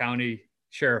see the county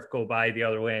sheriff go by the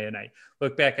other way. And I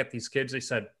look back at these kids. They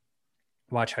said,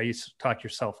 watch how you talk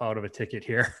yourself out of a ticket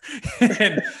here.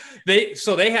 And they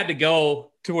had to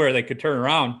go to where they could turn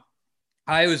around.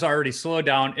 I was already slowed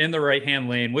down in the right-hand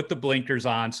lane with the blinkers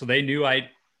on. So they knew I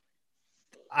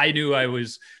knew I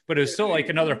was, but it was still like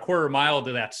another quarter mile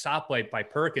to that stoplight by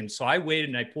Perkins. So I waited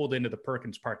and I pulled into the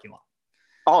Perkins parking lot.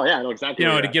 Oh yeah, I know exactly.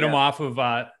 To get them off of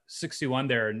 61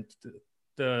 there. And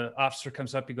the officer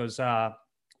comes up, he goes,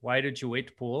 why did you wait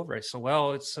to pull over? I said,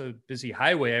 well, it's a busy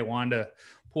highway. I wanted to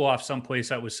pull off someplace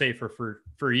that was safer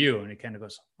for you. And he kind of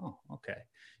goes, oh, okay.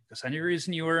 He goes, any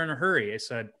reason you were in a hurry? I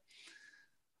said,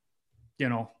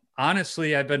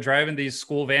 honestly, I've been driving these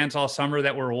school vans all summer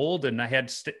that were old, and I had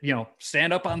to,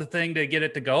 stand up on the thing to get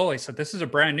it to go. I said, this is a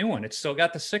brand new one. It's still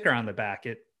got the sticker on the back.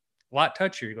 It a lot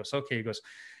touchier. He goes, okay. He goes,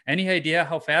 any idea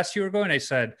how fast you were going? I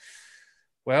said,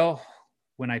 well,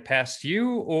 when I passed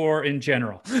you or in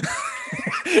general?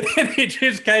 And he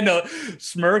just kind of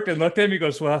smirked and looked at me. He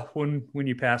goes, well, when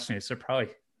you passed me, I said, probably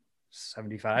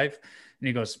 75. And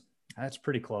he goes, that's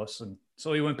pretty close. And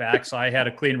so he went back. So I had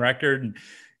a clean record, and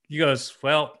he goes,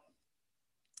 well,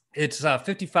 it's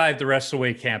 55 the rest of the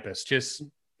way campus. Just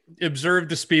observe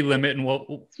the speed limit and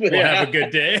we'll have a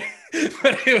good day.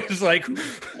 But it was like,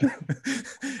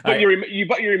 but you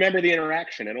remember the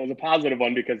interaction, and it was a positive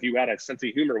one because you had a sense of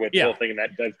humor with the whole thing, and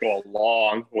that does go a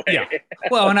long way. Yeah.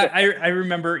 Well, and I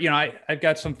remember, I've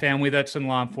got some family that's in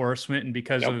law enforcement, and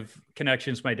because of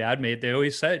connections my dad made, they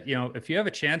always said, if you have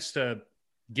a chance to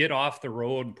get off the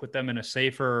road and put them in a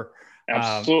safer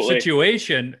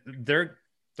situation, they're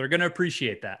going to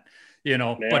appreciate that.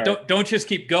 But don't just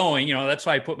keep going. That's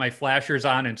why I put my flashers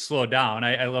on and slow down.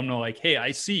 I let them know, like, hey,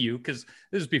 I see you, because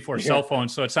this is before cell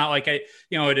phones. So it's not like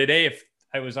today, if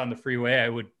I was on the freeway, I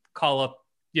would call up,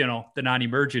 the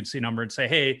non-emergency number and say,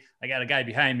 hey, I got a guy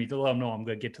behind me, to let them know I'm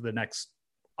going to get to the next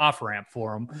off ramp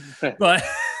for him. But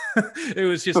it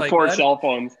was just before like cell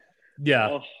phones. Yeah.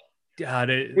 Oh. God,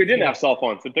 we didn't have cell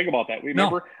phones. So think about that.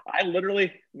 Remember, I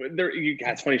literally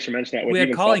it's funny you mentioned that. We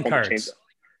had calling cards.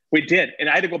 We did. And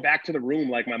I had to go back to the room.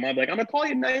 Like, my mom, like, I'm going to call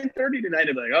you at 9:30 tonight.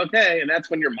 I'd be like, okay. And that's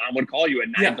when your mom would call you at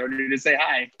 9:30 to say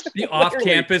hi. The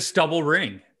off-campus double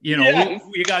ring.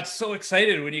 We got so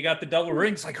excited when you got the double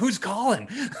rings. Like, who's calling?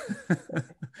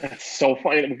 That's so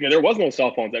funny. There was no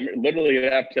cell phones. I mean, literally, you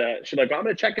have to. She's like, I'm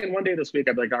going to check in one day this week.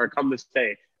 I'd be like, all right, come this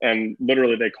day. And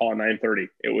literally, they call at 9:30.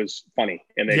 It was funny.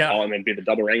 And they call and they'd be the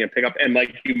double ring and pick up. And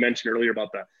like you mentioned earlier about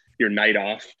your night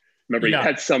off. Remember, you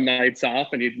had some nights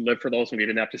off, and you'd live for those when you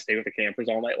didn't have to stay with the campers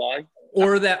all night long.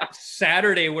 Or that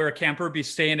Saturday where a camper would be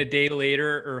staying a day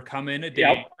later or come in a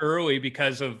day early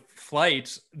because of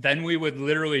flights. Then we would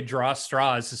literally draw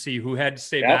straws to see who had to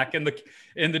stay back in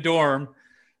the dorm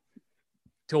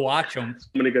to watch them. So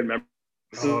many good memories.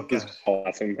 This is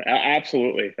awesome.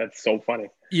 Absolutely. That's so funny.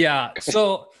 Yeah.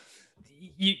 So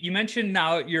you mentioned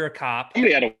now you're a cop.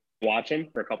 Somebody had to watch them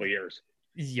for a couple of years.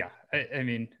 Yeah. I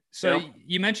mean, so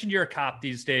you mentioned you're a cop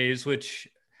these days, which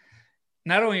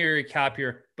not only are you a cop,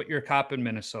 but you're a cop in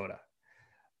Minnesota.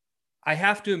 I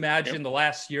have to imagine the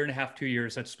last year and a half, 2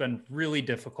 years, that's been really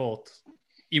difficult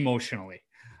emotionally.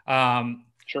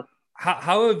 Sure.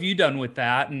 How have you done with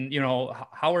that? And,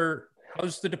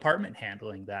 how's the department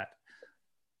handling that?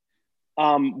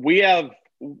 We have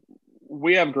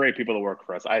we have great people that work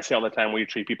for us. I say all the time, we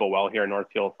treat people well here in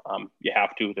Northfield. You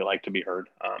have to, they like to be heard.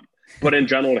 But in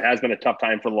general, it has been a tough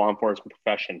time for the law enforcement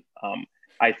profession.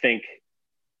 I think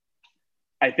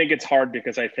it's hard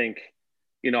because I think,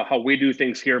 how we do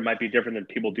things here might be different than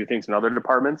people do things in other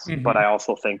departments. Mm-hmm. But I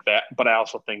also think that,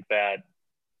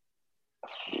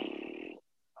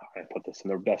 I put this in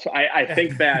their best. I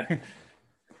think that,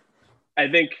 I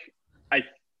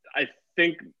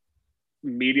think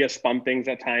media spun things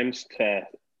at times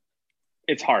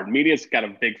it's hard. Media's got a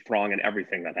big throng in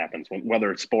everything that happens,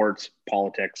 whether it's sports,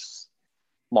 politics,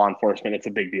 law enforcement, it's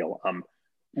a big deal.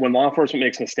 When law enforcement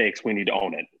makes mistakes, we need to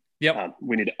own it. Yep.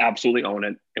 We need to absolutely own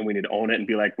it, and we need to own it and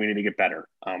be like, we need to get better.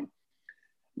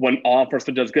 When law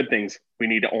enforcement does good things, we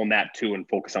need to own that too and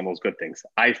focus on those good things.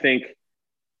 I say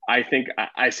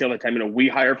all the time, we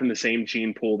hire from the same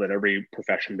gene pool that every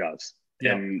profession does.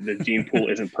 Yep. And the gene pool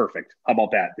isn't perfect. How about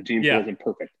that? The gene pool isn't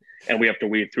perfect, and we have to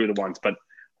weed through the ones. But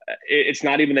it's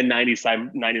not even the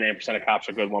 99% of cops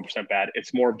are good, 1% bad.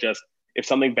 It's more of just, if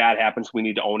something bad happens, we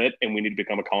need to own it, and we need to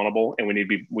become accountable, and we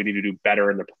need to do better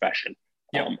in the profession.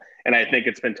 Yep. And I think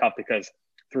it's been tough because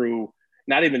through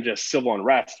not even just civil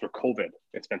unrest, through COVID,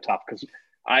 it's been tough because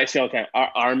I say all the time,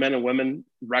 our men and women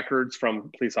records from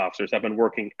police officers have been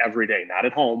working every day, not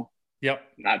at home. Yep.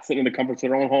 Not sitting in the comforts of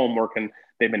their own home working.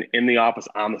 They've been in the office,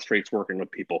 on the streets, working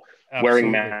with people, Absolutely.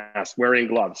 Wearing masks, wearing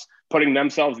gloves, putting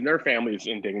themselves and their families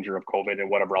in danger of COVID and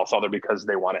whatever else other because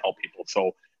they want to help people.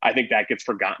 So I think that gets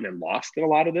forgotten and lost in a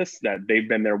lot of this, that they've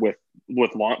been there with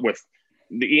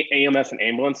the AMS and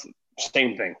ambulance,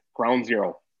 same thing, ground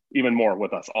zero, even more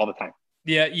with us all the time.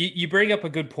 Yeah, you bring up a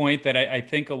good point that I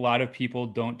think a lot of people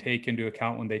don't take into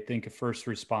account when they think of first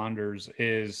responders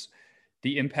is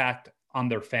the impact on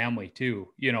their family too.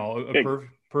 A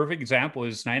perfect example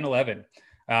is 9/11.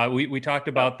 We talked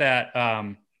about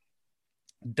that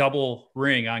double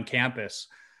ring on campus.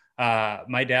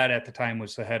 My dad at the time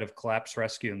was the head of collapse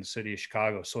rescue in the city of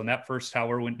Chicago. So when that first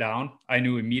tower went down, I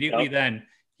knew immediately then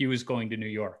he was going to New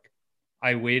York.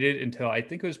 I waited until I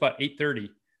think it was about 8:30.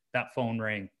 That phone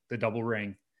rang, the double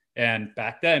ring. And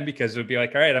back then, because it would be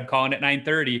like, all right, I'm calling at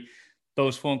 9:30.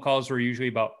 Those phone calls were usually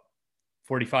about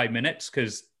 45 minutes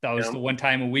because that was the one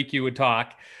time a week you would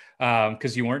talk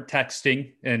because you weren't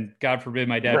texting. And God forbid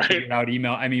my dad figured out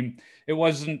email. I mean, it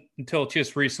wasn't until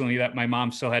just recently that my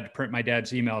mom still had to print my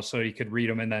dad's emails so he could read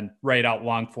them and then write out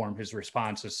long form his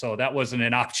responses. So that wasn't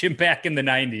an option back in the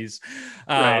 90s.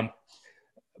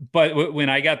 But when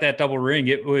I got that double ring,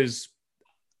 it was,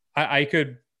 I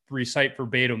could recite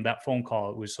verbatim that phone call.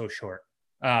 It was so short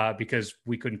because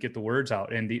we couldn't get the words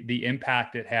out, and the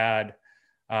impact it had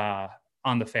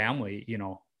on the family,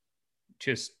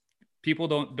 just people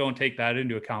don't take that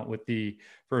into account with the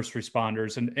first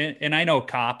responders. And I know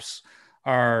cops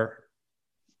are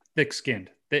thick skinned.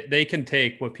 They can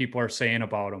take what people are saying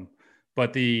about them,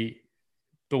 but the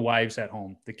wives at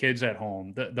home, the kids at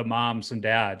home, the moms and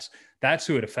dads, that's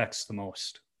who it affects the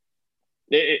most.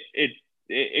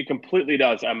 It completely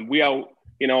does.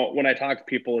 When I talk to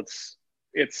people,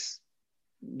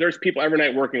 there's people every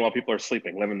night working while people are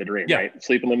sleeping, living the dream, right?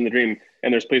 Sleeping, living the dream.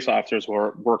 And there's police officers who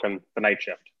are working the night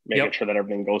shift, making sure that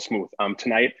everything goes smooth.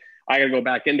 Tonight, I got to go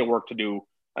back into work to do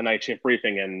a night shift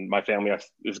briefing, and my family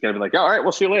is going to be like, all right,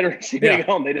 we'll see you later. See you at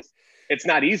home. It's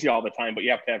not easy all the time, but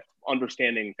you have to have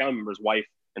understanding family members, wife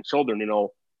and children, in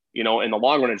the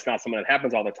long run, it's not something that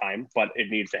happens all the time, but it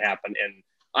needs to happen. And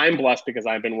I'm blessed because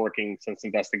I've been working since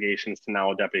investigations to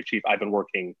now a deputy chief. I've been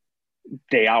working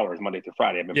day hours, Monday through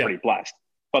Friday. I've been pretty blessed.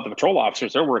 But the patrol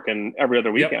officers, they're working every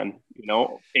other weekend,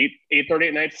 8:30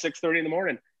 at night to 6:30 in the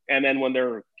morning. And then when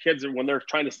they're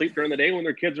trying to sleep during the day, when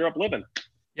their kids are up living.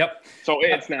 Yep. So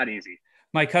it's not easy.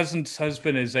 My cousin's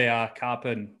husband is a cop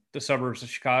in the suburbs of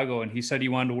Chicago, and he said he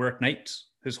wanted to work nights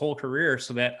his whole career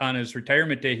so that on his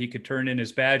retirement day, he could turn in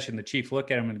his badge and the chief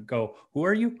look at him and go, "Who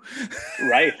are you?"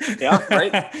 Right. Yeah.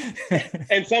 Right.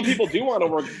 And some people do want to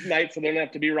work nights so they don't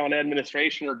have to be around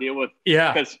administration or deal with,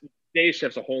 because day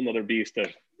shift's a whole nother beast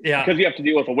because you have to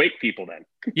deal with awake people then.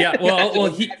 Yeah. Well,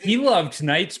 he loved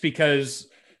nights because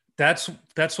that's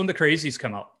when the crazies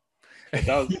come out. It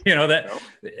does.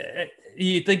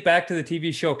 You think back to the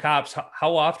TV show Cops,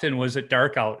 how often was it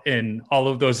dark out in all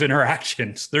of those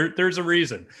right. There's a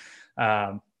reason.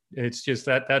 It's just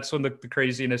that's when the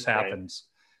craziness happens.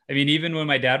 Right. I mean, even when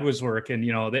my dad was working,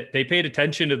 they paid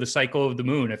attention to the cycle of the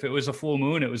moon. If it was a full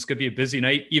moon, it was going to be a busy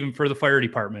night, even for the fire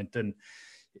department. And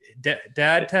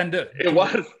Dad tended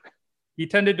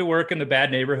to work in the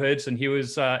bad neighborhoods, and he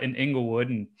was in Inglewood,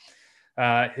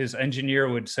 and his engineer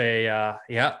would say,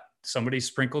 somebody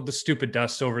sprinkled the stupid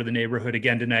dust over the neighborhood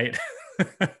again tonight.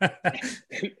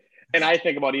 And I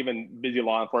think about even busy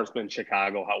law enforcement in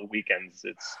Chicago, how weekends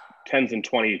it's 10s and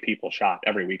 20 people shot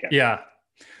every weekend. Yeah.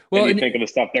 Well, and you think of the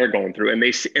stuff they're going through, and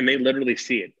they literally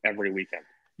see it every weekend.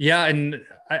 Yeah, and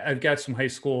I've got some high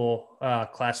school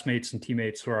classmates and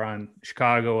teammates who are on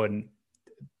Chicago, and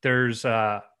there's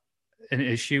an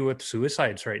issue with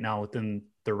suicides right now within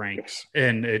the ranks,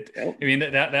 and I mean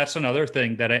that's another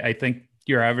thing that I think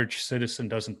your average citizen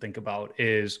doesn't think about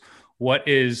is what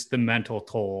is the mental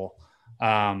toll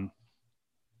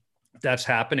that's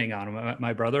happening on him.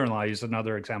 My brother-in-law, he's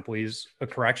another example. He's a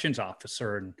corrections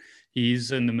officer, and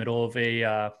he's in the middle of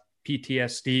a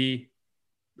PTSD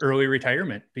early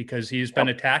retirement because he's been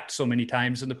attacked so many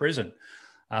times in the prison.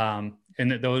 And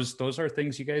those are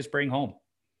things you guys bring home.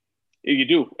 You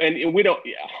do. And we don't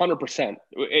 100%.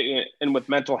 And with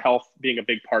mental health being a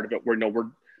big part of it, we're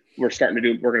going to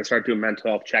start doing mental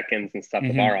health check-ins and stuff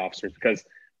with our officers, because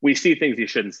we see things you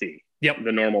shouldn't see. Yep.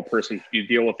 The normal person, you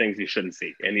deal with things you shouldn't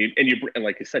see. And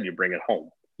like you said, you bring it home.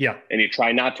 Yeah. And you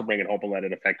try not to bring it home and let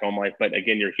it affect home life. But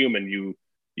again, you're human.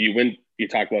 When you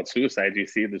talk about suicides, you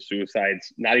see the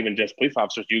suicides, not even just police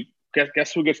officers. You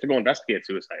guess who gets to go investigate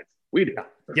suicides? We do.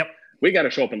 Yep. We got to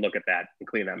show up and look at that and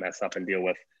clean that mess up and deal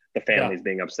with the families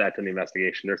being upset in the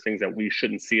investigation. There's things that we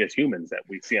shouldn't see as humans that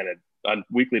we see on a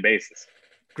weekly basis.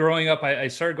 Growing up, I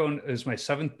started going, it was my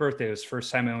 7th birthday. It was the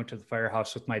first time I went to the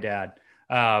firehouse with my dad.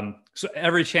 So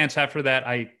every chance after that,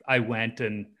 I went,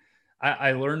 and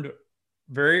I learned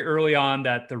very early on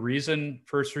that the reason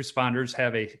first responders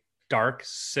have a dark,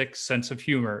 sick sense of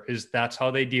humor is that's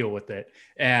how they deal with it.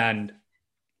 And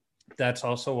that's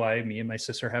also why me and my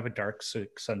sister have a dark,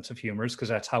 sick sense of humor, because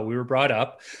that's how we were brought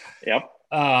up. Yep.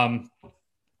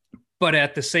 But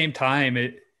at the same time,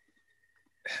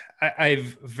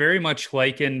 I've very much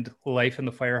likened life in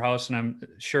the firehouse, and I'm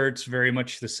sure it's very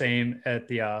much the same at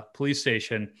the police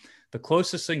station. The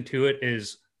closest thing to it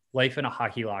is life in a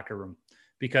hockey locker room,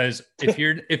 because if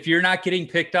you're not getting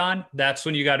picked on, that's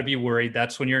when you got to be worried.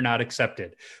 That's when you're not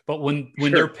accepted. But when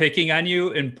they're picking on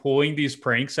you and pulling these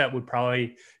pranks that would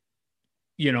probably,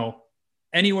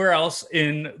 anywhere else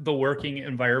in the working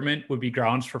environment would be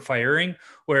grounds for firing.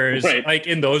 Whereas like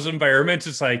in those environments,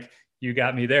 it's like, you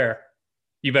got me there.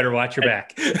 You better watch your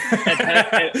back.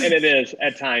 And it is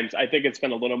at times. I think it's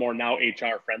been a little more now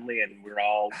HR friendly, and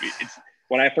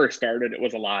when I first started, it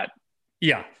was a lot.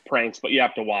 Yeah. Pranks, but you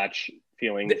have to watch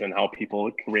feelings and how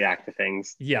people react to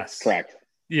things. Yes. Correct.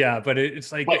 Yeah. But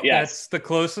it's like, that's the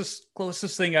closest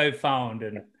thing I've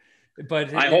found.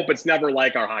 But I hope it's never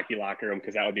like our hockey locker room,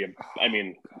 because that would be,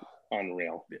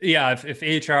 unreal. Yeah. If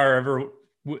HR ever,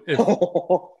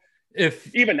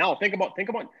 if even now, think about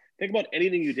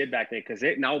anything you did back then, because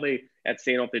now they at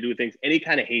St. Olaf, they do things, any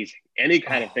kind of hazing, any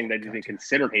kind of thing that you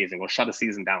consider hazing will shut a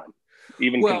season down.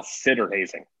 Consider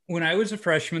hazing. When I was a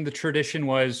freshman, the tradition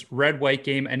was red-white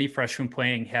game. Any freshman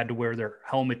playing had to wear their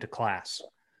helmet to class,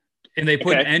 and they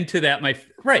put an end to that.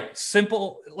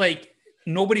 Simple, like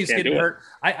nobody's getting hurt.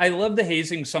 I love the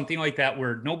hazing, something like that,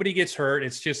 where nobody gets hurt.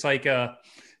 It's just like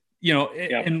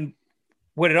and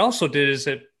what it also did is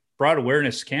it brought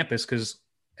awareness to campus, because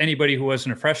anybody who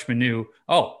wasn't a freshman knew,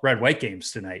 red-white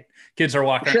games tonight. Kids are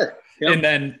walking. Sure. Yep. And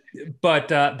then,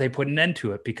 but they put an end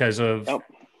to it because of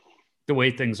the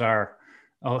way things are.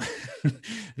 Oh,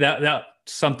 that's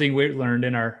something we learned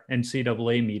in our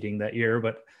NCAA meeting that year.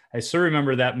 But I still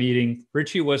remember that meeting.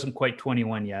 Richie wasn't quite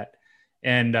 21 yet.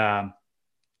 And the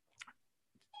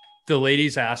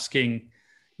lady's asking,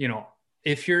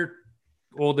 if you're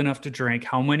old enough to drink,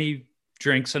 how many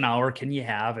drinks an hour can you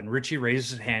have? And Richie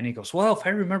raises his hand. He goes, well, if I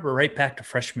remember right back to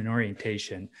freshman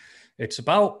orientation, it's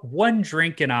about 1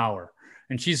 drink an hour.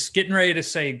 And she's getting ready to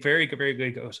say, very good, very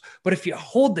good. Goes, but if you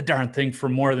hold the darn thing for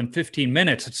more than 15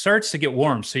 minutes, it starts to get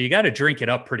warm. So you got to drink it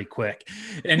up pretty quick.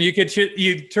 And you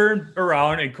turn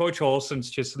around, and Coach Olson's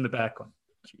just in the back going,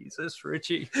 Jesus,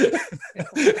 Richie. And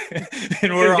he's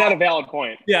got a valid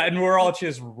point. Yeah. And we're all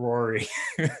just roaring.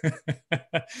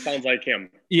 Sounds like him.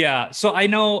 Yeah. So I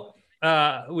know,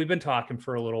 we've been talking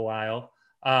for a little while,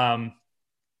 and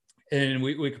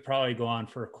we could probably go on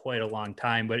for quite a long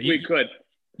time, but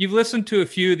you've listened to a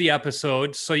few of the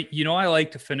episodes. So, I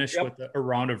like to finish with a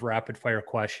round of rapid fire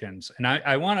questions, and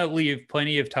I want to leave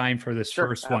plenty of time for this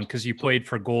first one, because you played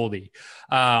for Goldie.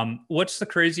 What's the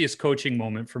craziest coaching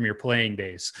moment from your playing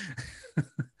days?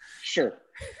 Sure.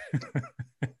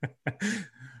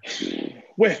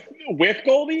 With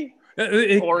Goldie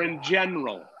or in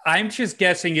general? I'm just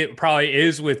guessing it probably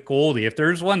is with Goldie. If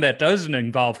there's one that doesn't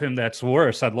involve him that's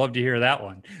worse, I'd love to hear that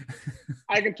one.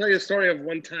 I can tell you a story of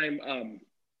one time.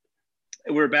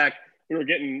 We were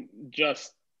getting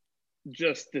just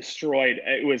destroyed.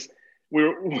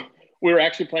 We we were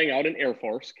actually playing out in Air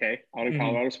Force, out in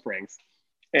Colorado Springs.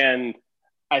 And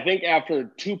I think after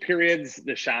 2 periods,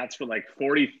 the shots were like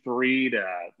 43-8,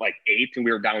 and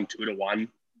we were down 2-1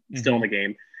 still in the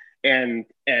game. And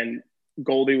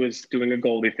Goldie was doing a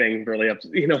Goldie thing, really up,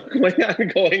 going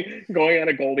on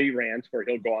a Goldie rant where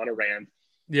he'll go on a rant.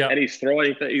 Yeah. And he's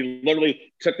throwing, he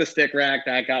literally took the stick rack,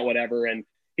 back out, whatever. And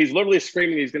he's literally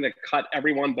screaming he's going to cut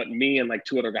everyone but me and like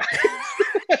 2 other guys.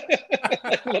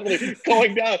 Like literally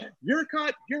going down, you're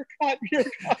cut.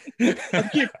 I'm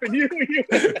keeping you.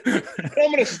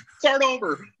 I'm going to start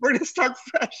over. We're going to start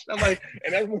fresh. I'm like,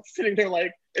 and everyone's sitting there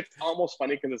like, it's almost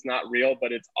funny because it's not real,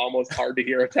 but it's almost hard to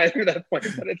hear at times at that point.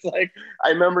 But it's like, I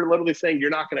remember literally saying, you're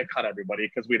not going to cut everybody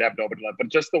because we'd have nobody left. But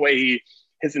just the way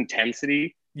his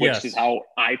intensity, which is how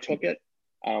I took it.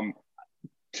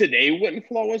 Today wouldn't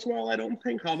flow as well, I don't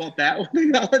think. How about that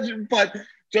one? But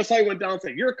just how he went down and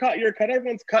said, you're cut,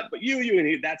 everyone's cut, but you.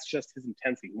 And that's just his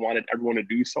intensity. He wanted everyone to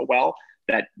do so well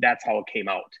that's how it came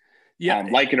out. Yeah.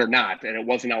 Like it or not. And it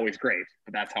wasn't always great,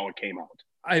 but that's how it came out.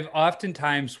 I've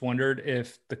oftentimes wondered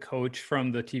if the coach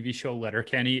from the TV show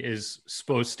Letterkenny is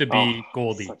supposed to be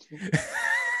Goldie.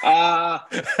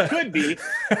 Could be.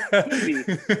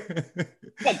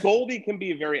 But Goldie can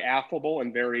be very affable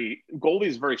and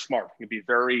Goldie's very smart. He can be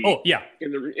very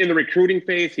in the recruiting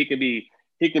phase, he can be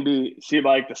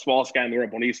like the smallest guy in the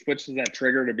world. When he switches that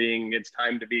trigger to being it's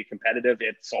time to be competitive,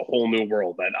 it's a whole new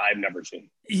world that I've never seen.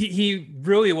 He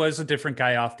really was a different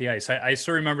guy off the ice. I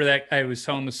still remember that. I was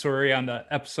telling the story on the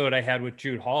episode I had with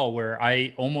Jude Hall where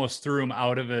I almost threw him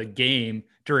out of a game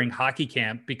during hockey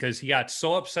camp because he got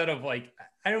so upset of like,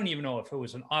 I don't even know if it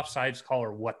was an offsides call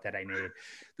or what that I made.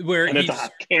 And it's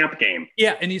a camp game.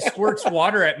 Yeah, and he squirts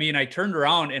water at me, and I turned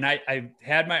around, and I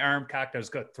had my arm cocked. I was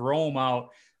going to throw him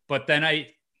out, but then I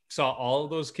saw all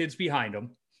of those kids behind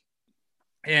him,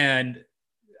 and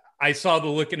I saw the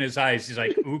look in his eyes. He's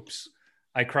like, oops,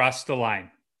 I crossed the line.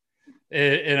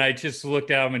 And I just looked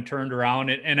at him and turned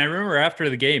around. And I remember after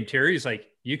the game, Terry's like,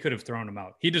 you could have thrown him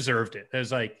out. He deserved it. I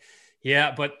was like,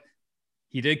 yeah, but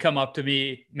he did come up to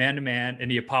me man to man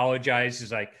and he apologized.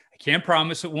 He's like, I can't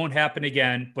promise it won't happen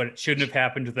again, but it shouldn't have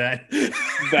happened then.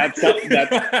 That's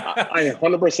I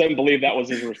 100% believe that was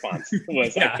his response. I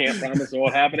can't promise it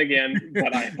won't happen again,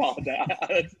 but I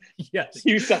apologize. Yes.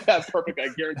 You said that perfect. I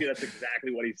guarantee that's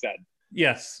exactly what he said.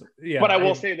 Yes. Yeah. But I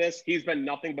will say this, he's been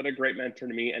nothing but a great mentor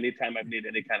to me. Anytime I've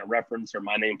needed any kind of reference or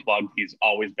my name plugged, he's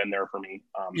always been there for me.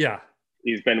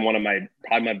 He's been one of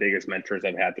probably my biggest mentors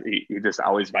I've had. He just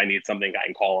always, if I need something, I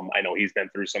can call him. I know he's been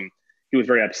through he was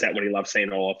very upset when he left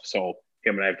St. Olaf. So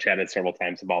him and I have chatted several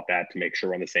times about that to make sure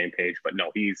we're on the same page. But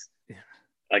no,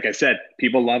 like I said,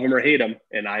 people love him or hate him.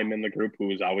 And I'm in the group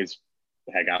who's always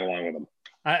got along with him.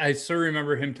 I still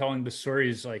remember him telling the story.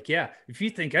 He's like, yeah, if you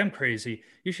think I'm crazy,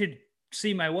 you should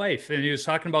see my wife. And he was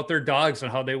talking about their dogs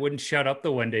and how they wouldn't shut up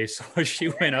the one day. So she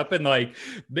went up and like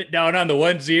bit down on the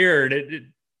one's ear and it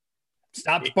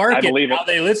stopped barking. Now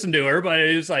they listen to her, but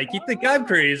it was like, you think I'm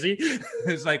crazy?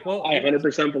 It's like, well, I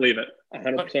 100% believe it.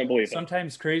 100% believe it.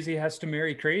 Sometimes crazy has to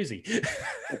marry crazy.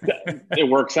 It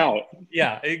works out.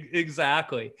 Yeah,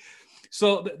 exactly.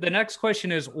 So the next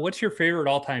question is, what's your favorite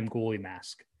all-time goalie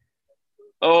mask?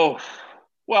 Oh,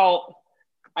 well,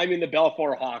 I mean, the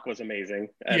Belfour Hawk was amazing.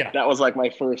 Yeah. That was like my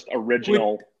first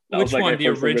original. Which one? The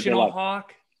original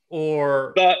Hawk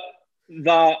or the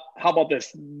how about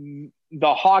this?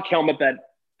 The Hawk helmet that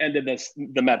ended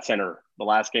the Met Center, the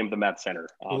last game of the Met Center,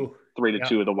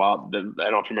 3-2 of the Wild. I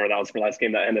don't remember, that was the last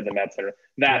game that ended the Met Center.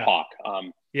 That Hawk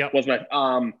was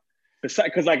my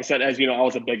because like I said, as you know, I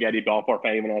was a big Eddie Belfour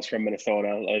fan even when I was from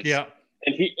Minnesota.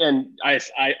 And I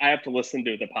have to listen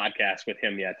to the podcast with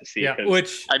him yet to see.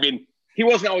 Which I mean, he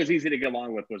wasn't always easy to get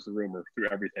along with, was the rumor through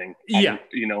everything. In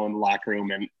the locker room,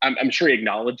 and I'm sure he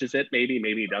acknowledges it. Maybe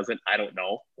he doesn't. I don't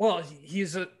know. Well,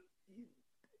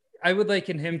 I would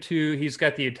liken him to, he's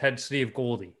got the intensity of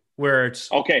Goldie, where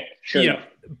it's okay, sure.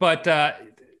 But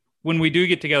when we do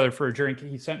get together for a drink,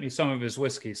 he sent me some of his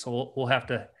whiskey, so we'll have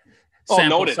to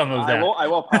sample some of that. I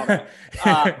will probably.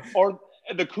 Or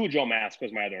the Cujo mask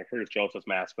was my other. Curtis Joseph's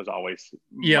mask was always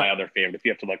my other favorite. If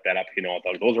you have to look that up,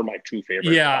 those are my two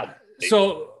favorites. Yeah.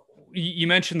 So you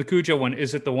mentioned the Cujo one.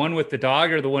 Is it the one with the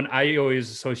dog or the one I always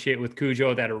associate with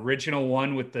Cujo, that original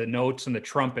one with the notes and the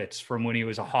trumpets from when he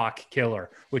was a Hawk killer,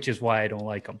 which is why I don't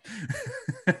like him.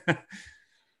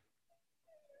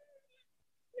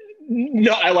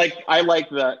 No, I like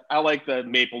the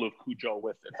maple leaf Cujo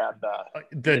with it had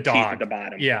the dog at the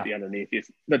bottom, the underneath.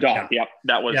 The dog, yep,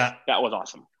 that was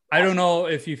awesome. I don't know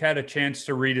if you've had a chance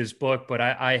to read his book, but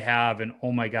I have, and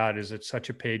oh my God, is it such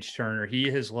a page turner. He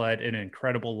has led an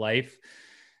incredible life.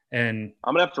 And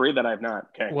I'm gonna have to read that. I have not.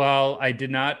 Okay. Well, I did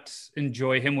not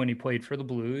enjoy him when he played for the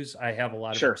Blues. I have a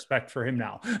lot of respect for him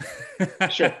now.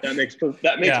 Sure, that makes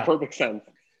perfect sense.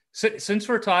 So, since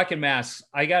we're talking masks,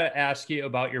 I got to ask you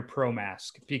about your pro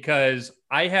mask, because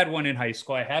I had one in high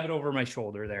school. I have it over my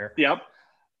shoulder there. Yep.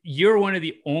 You're one of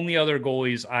the only other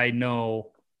goalies I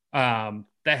know that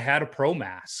had a pro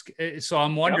mask. So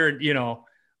I'm wondering, you know,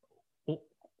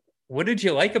 what did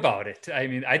you like about it? I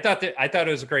mean, I thought it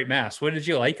was a great mask. What did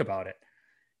you like about it?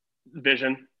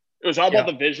 Vision. It was all about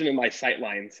the vision in my sight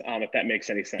lines, if that makes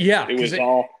any sense. Yeah. It was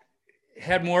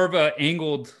had more of an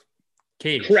angled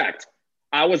cage. Correct.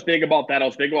 I was big about that. I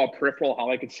was big about peripheral, how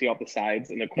I could see out the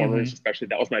sides and the corners, especially.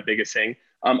 That was my biggest thing.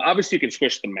 Obviously you can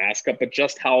switch the mask up, but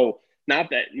just how,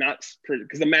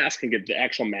 because the mask can get, the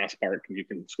actual mask part you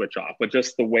can switch off, but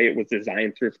just the way it was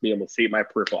designed to be able to see my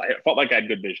peripheral, I felt like I had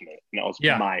good vision in it. And that was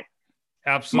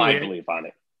absolutely my belief on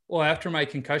it. Well, after my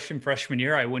concussion freshman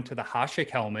year, I went to the Hasek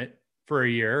helmet for a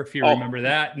year, if you remember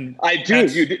that. And I do.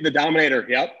 You did the Dominator.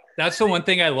 Yep. That's the one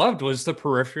thing I loved, was the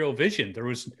peripheral vision. There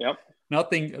was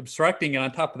nothing obstructing. And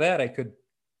on top of that, I could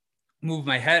move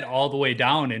my head all the way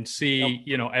down and see,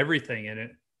 you know, everything in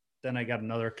it. Then I got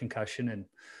another concussion, and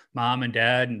Mom and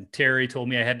Dad and Terry told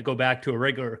me I had to go back to a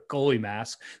regular goalie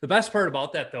mask. The best part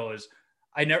about that, though, is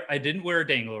I didn't wear a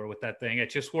dangler with that thing. I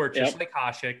just wore it just like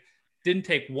Hasek. Didn't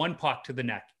take one puck to the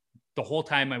neck the whole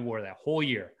time I wore that whole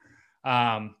year.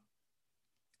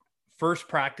 First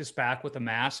practice back with a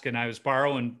mask, and I was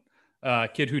borrowing a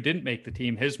kid who didn't make the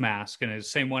team his mask, and it's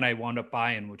the same one I wound up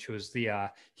buying, which was the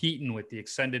Heaton with the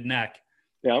extended neck.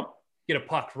 Yep. Get a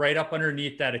puck right up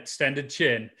underneath that extended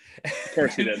chin. Of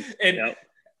course you did. And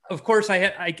of course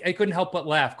I couldn't help but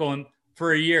laugh, going,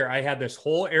 for a year I had this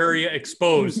whole area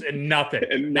exposed and nothing.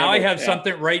 And now I have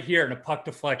something right here, and a puck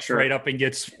deflects right up and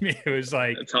gets me. It was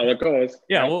like, that's how it goes.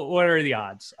 Yeah. Well, what are the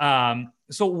odds?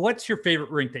 So what's your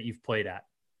favorite rink that you've played at?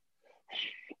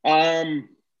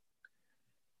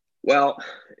 Well,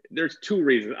 there's two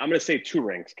reasons. I'm going to say two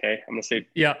rinks. Okay. I'm going to say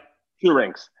two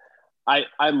rinks.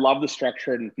 I love the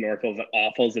structure in Northfield, as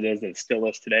awful as it is, and it still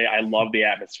is today. I love the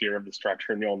atmosphere of the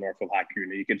structure in the old Northfield Hockey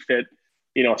Arena. You could fit,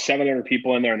 700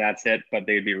 people in there, and that's it, but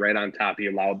they'd be right on top of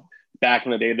you loud. Back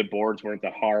in the day, the boards weren't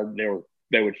that hard.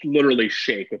 They would literally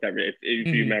shake with every, if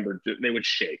you remember, they would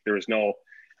shake. There was no,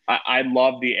 I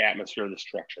love the atmosphere of the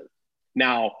structure.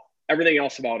 Now, everything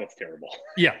else about it's terrible.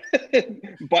 Yeah.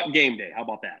 But game day, how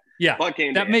about that? Yeah. But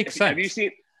game that day. makes sense.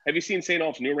 Have you seen St.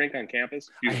 Olaf's new rink on campus?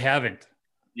 I haven't.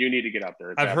 You need to get up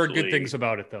there. I've heard good things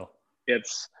about it, though.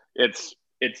 It's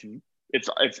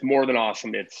more than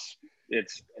awesome. It's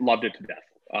loved it to death.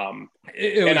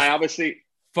 It was, I obviously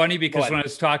funny because when I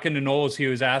was talking to Knowles, he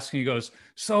was asking, he goes,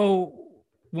 so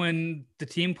when the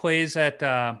team plays at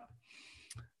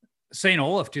St.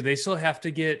 Olaf, do they still have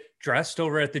to get dressed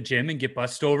over at the gym and get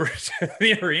bussed over to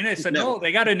the arena? I said, no,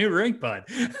 they got a new rink, bud.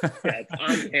 It's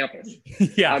on campus.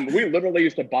 Yeah. We literally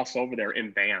used to bus over there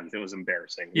in vans. It was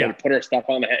embarrassing. Yeah. We'd put our stuff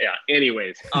on the head. Yeah.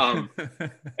 Anyways.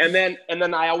 And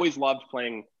then I always loved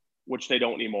playing, which they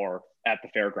don't anymore, at the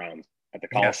fairgrounds, at the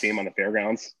Coliseum on the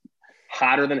fairgrounds.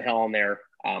 Hotter than hell in there.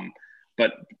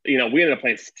 But we ended up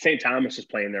playing. St. Thomas was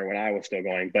playing there when I was still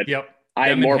going, but I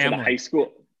had more for the high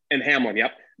school in Hamlin.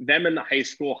 Yep. Them in the high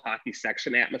school hockey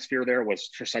section atmosphere there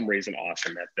was for some reason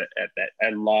awesome. At that,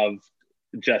 I love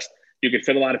just, you could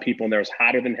fit a lot of people in there. It was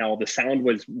hotter than hell. The sound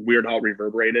was weird how it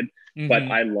reverberated, but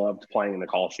I loved playing in the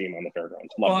Coliseum on the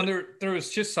fairgrounds. And there was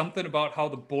just something about how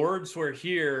the boards were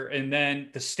here and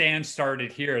then the stand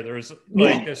started here. There was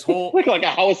like this whole like a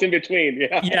house in between.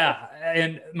 Yeah. Yeah.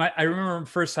 And I remember the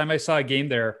first time I saw a game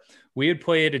there, we had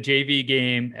played a JV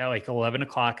game at like 11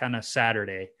 o'clock on a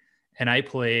Saturday, and I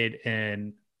played,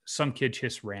 and some kid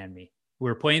just ran me. We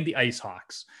were playing the Ice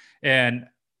Hawks, and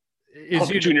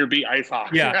Junior B Ice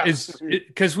Hawks. Yeah,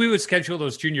 because we would schedule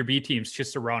those Junior B teams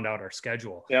just to round out our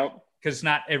schedule. Yep. Because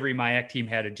not every MIAC team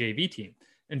had a JV team,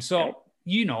 and so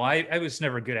I was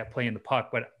never good at playing the puck,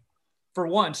 but for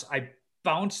once I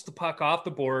bounced the puck off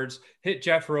the boards, hit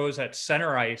Jeff Rose at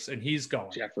center ice, and he's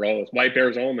going. Jeff Rose, White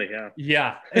Bears only. Yeah.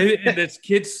 Yeah, and this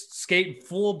kid's skating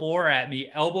full bore at me,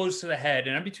 elbows to the head,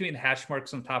 and I'm between the hash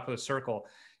marks on top of the circle.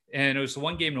 And it was the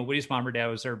one game nobody's mom or dad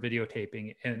was there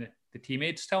videotaping, and the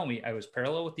teammates tell me I was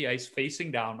parallel with the ice,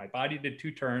 facing down. My body did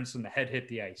 2 turns, and the head hit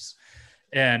the ice,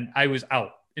 and I was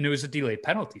out. And it was a delayed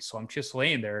penalty, so I'm just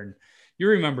laying there. And you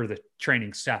remember the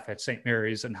training staff at St.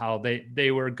 Mary's and how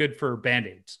they were good for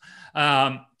Band-Aids.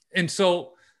 And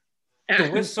so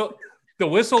the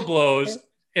whistle blows,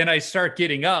 and I start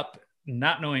getting up,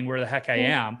 not knowing where the heck I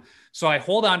am. So I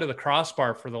hold on to the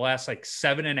crossbar for the last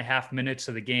 7.5 minutes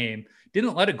of the game.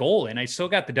 Didn't let a goal in. I still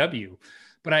got the W,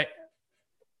 but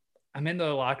I'm in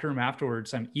the locker room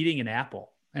afterwards. I'm eating an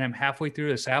apple, and I'm halfway through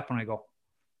this apple, and I go,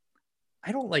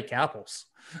 I don't like apples.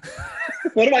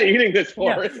 What am I eating this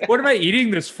for? Yeah, what am I eating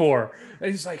this for?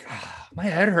 And he's like, my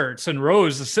head hurts. And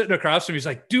Rose is sitting across from me. He's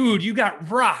like, dude, you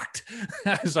got rocked.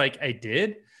 I was like, I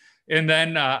did. And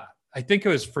then I think it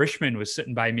was Frischman was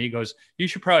sitting by me. He goes, you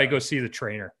should probably go see the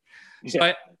trainer.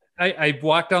 So I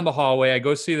walk down the hallway. I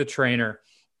go see the trainer,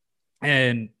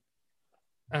 and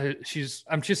I'm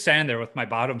just standing there with my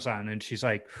bottoms on. And she's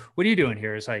like, what are you doing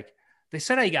here? It's like, they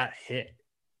said I got hit.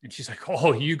 And she's like,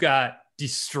 oh, you got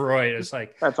destroyed. It's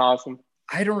like, that's awesome.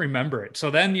 I don't remember it.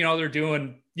 So then, they're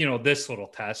doing, this little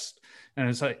test, and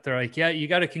it's like, they're like, yeah, you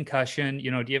got a concussion. Do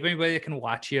you have anybody that can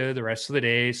watch you the rest of the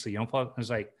day? So you don't fall. I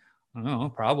was like, I don't know,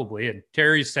 probably. And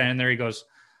Terry's standing there. He goes,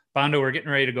 Bondo, we're getting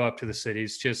ready to go up to the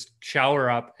cities. Just shower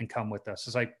up and come with us.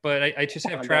 It's like, but I just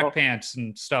have track pants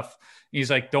and stuff. And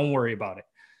he's like, don't worry about it.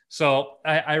 So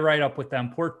I ride up with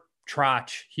them. Poor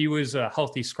Trotch, he was a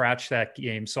healthy scratch that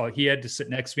game. So he had to sit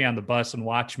next to me on the bus and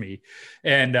watch me.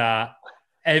 And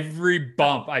every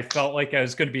bump, I felt like I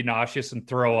was going to be nauseous and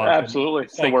throw up. Absolutely.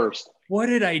 It's the worst. What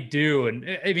did I do?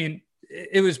 And I mean,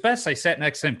 it was best I sat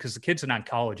next to him because the kid's an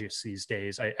oncologist these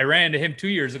days. I ran into him 2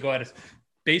 years ago at a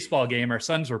baseball game. Our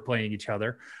sons were playing each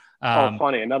other.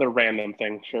 Funny. Another random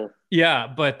thing. Sure. Yeah.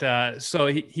 But so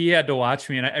he had to watch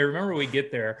me. And I remember we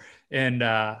get there, and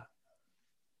the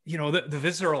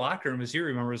visitor locker room, as you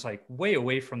remember, was like way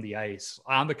away from the ice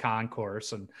on the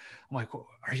concourse. And I'm like,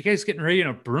 are you guys getting ready in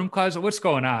a broom closet? What's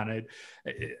going on?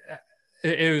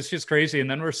 It was just crazy. And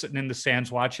then we're sitting in the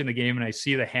stands watching the game, and I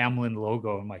see the Hamlin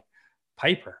logo. I'm like,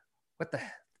 Piper, what the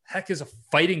heck is a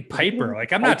fighting Piper?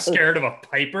 Like, I'm not scared of a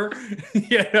Piper.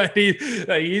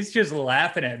 He's just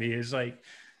laughing at me. It's like,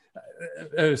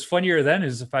 it was funnier then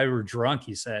as if I were drunk,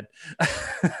 he said.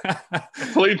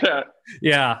 Believe that.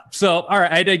 Yeah. So, all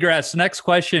right, I digress. Next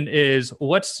question is,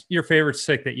 what's your favorite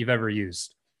stick that you've ever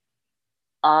used?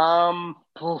 I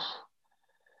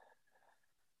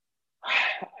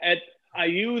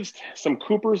used some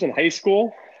Coopers in high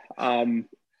school.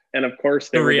 And of course,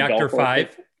 the Reactor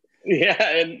 5.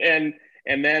 Yeah,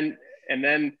 and then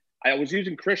I was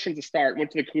using Christian to start.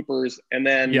 Went to the Coopers, and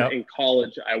then in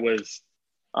college I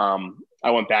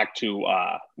went back to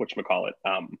whatchamacallit.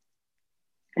 I'm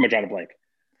gonna draw a blank.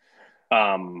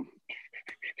 Why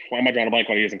am I drawing a blank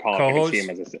when I was in college? Co-host? I can see him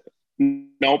as a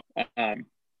nope. I don't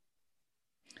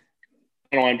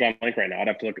know why I'm drawing a blank right now. I'd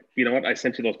have to look. You know what? I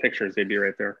sent you those pictures. They'd be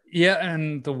right there. Yeah,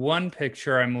 and the one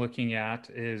picture I'm looking at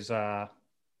is it'd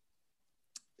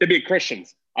be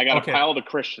Christians. I got a pile of the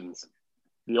Christians,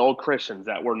 the old Christians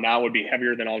that would be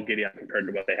heavier than all Gideon compared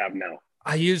to what they have now.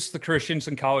 I used the Christians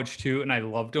in college too, and I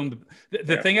loved them.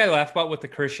 The thing I laugh about with the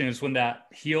Christian is when that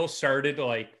heel started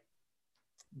to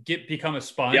become a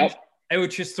sponge. Yep. I would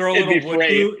just throw a little wood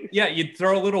glue. Yeah, you'd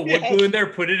throw a little wood glue in there,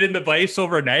 put it in the vise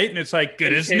overnight, and it's like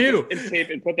good as new. And tape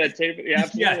and put that tape. Yeah,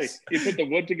 absolutely. Yes. You put the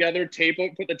wood together,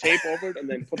 put the tape over it, and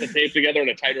then put the tape together in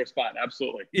a tighter spot.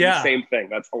 Absolutely. Yeah. Same thing.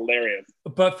 That's hilarious.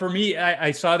 But for me,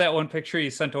 I saw that one picture you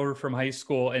sent over from high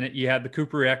school, and you had the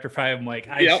Cooper Reactor 5. I'm like,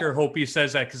 I sure hope he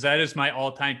says that, because that is my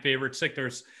all-time favorite stick.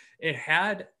 It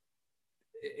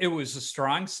was a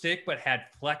strong stick, but had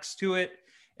flex to it,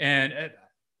 and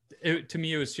to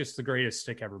me, it was just the greatest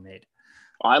stick ever made.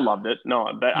 I loved it.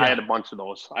 I had a bunch of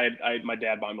those. My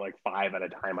dad bought me like 5 at a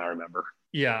time, I remember.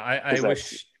 Yeah, I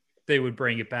wish they would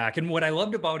bring it back. And what I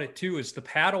loved about it too is the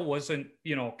paddle wasn't,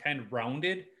 kind of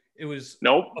rounded. It was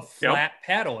a flat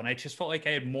paddle, and I just felt like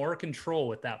I had more control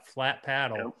with that flat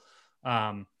paddle.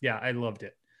 I loved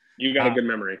it. You got a good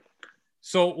memory.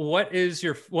 So what is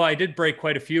I did break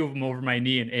quite a few of them over my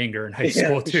knee in anger in high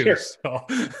school too. Sure. So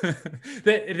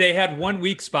they had one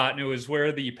weak spot, and it was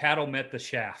where the paddle met the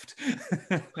shaft.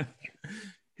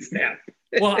 Snap.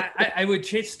 Well, I would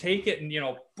just take it and,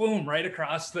 boom, right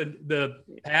across the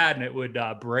pad, and it would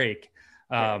break.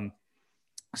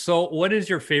 So what is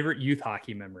your favorite youth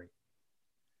hockey memory?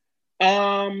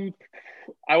 I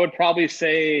would probably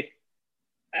say,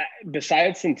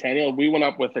 besides Centennial, we went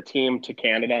up with a team to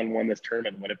Canada and won this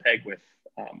tournament in Winnipeg with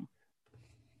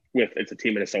it's a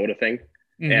Team Minnesota thing.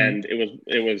 Mm-hmm. And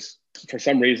it was for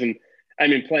some reason,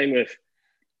 playing with,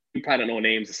 you probably don't know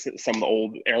names, some of the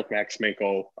old Eric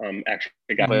Maximenko,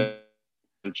 actually got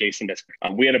Jason Bisk.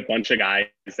 We had a bunch of guys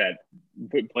that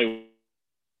would play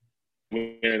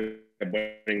winning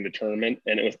the tournament,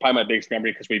 and it was probably my biggest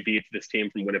memory because we beat this team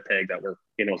from Winnipeg that were,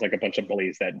 it was like a bunch of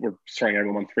bullies that were throwing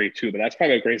everyone 3-2. But that's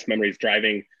probably my greatest memory, is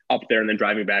driving up there and then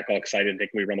driving back all excited and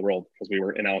thinking we run the world, because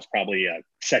I was probably a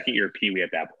second year Pee Wee at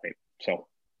that point. So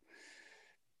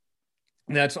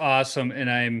that's awesome.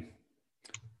 And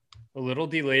A little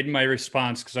delayed in my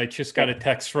response because I just got a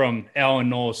text from Alan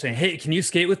Knoll saying, "Hey, can you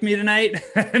skate with me tonight?"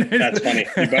 That's funny.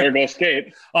 You better go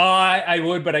skate. Oh, I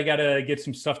would, but I got to get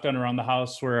some stuff done around the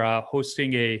house. We're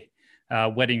hosting a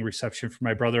wedding reception for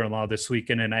my brother-in-law this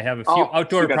weekend, and I have a few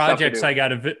outdoor projects I got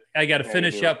to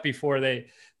finish up before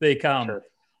they come. Sure.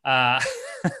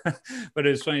 But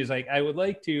it's funny. He's like, I would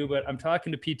like to, but I'm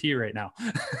talking to PT right now.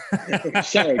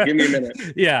 Sorry, give me a minute.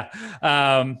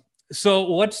 Yeah. So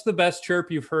what's the best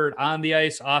chirp you've heard on the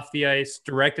ice, off the ice,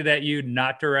 directed at you,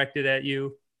 not directed at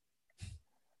you?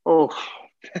 Oh,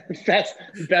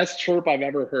 best chirp I've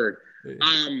ever heard.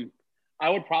 I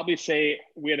would probably say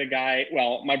we had a guy,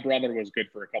 well, my brother was good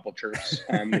for a couple chirps.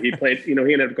 He played, he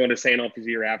ended up going to St. Olaf his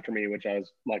year after me, which I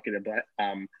was lucky to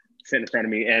sit in front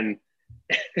of me. And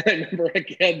I remember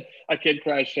a kid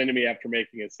crashed into me after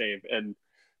making a save. And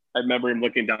I remember him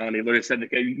looking down. He literally said,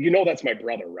 that's my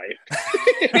brother, right?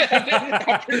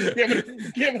 After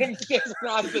giving him just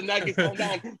across the neck, he's going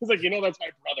down. He's like, that's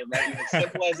my brother, right? And as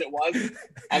simple as it was,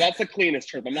 that's the cleanest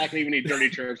chirp. I'm not going to even need dirty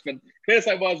chirps. But cleanest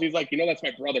I was, he's like, that's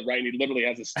my brother, right? And he literally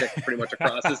has a stick pretty much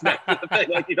across his neck.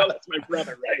 Like, that's my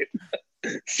brother, right?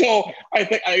 So I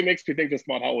think it makes me think just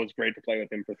about how it was great to play with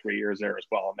him for 3 years there as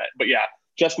well. But yeah,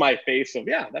 just my face of,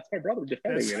 that's my brother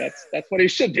defending me. That's what he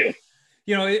should do.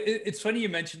 It's funny you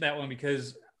mentioned that one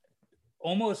because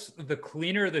almost the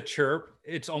cleaner the chirp,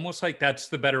 it's almost like that's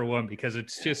the better one because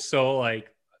it's just so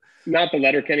like. Not the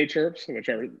Letterkenny chirps, which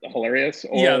are hilarious.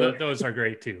 Those are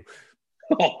great too.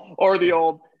 Or the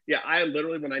old, I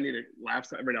literally, when I need to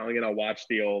laugh every now and again, I'll watch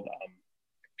the old,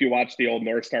 if you watch the old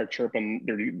North Star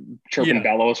chirping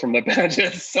bellows from the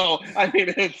benches. So,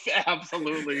 it's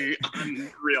absolutely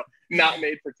unreal. Not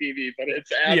made for TV, but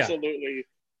it's absolutely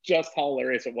just how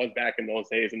hilarious it was back in those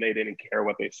days, and they didn't care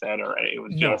what they said, or it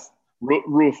was just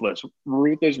ruthless,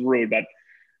 rude, but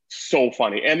so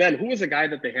funny. And then who was the guy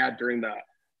that they had during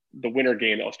the winter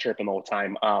game that was chirping the whole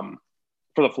time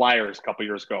for the Flyers a couple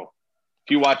years ago?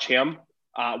 If you watch him,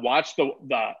 watch the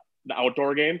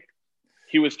outdoor game,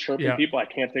 he was chirping people. I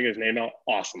can't think of his name now.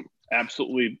 Awesome,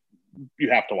 absolutely,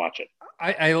 you have to watch it.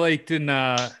 I liked in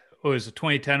it was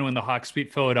 2010 when the Hawks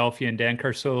beat Philadelphia and Dan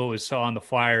Carcillo was still on the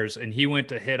Flyers, and he went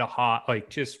to hit a Hawk, like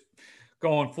just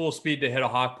going full speed to hit a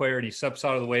Hawk player, and he steps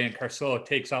out of the way, and Carcillo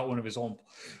takes out one of his own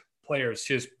players,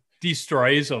 just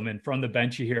destroys him. And from the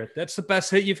bench you hear, that's the best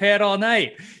hit you've had all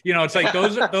night. It's like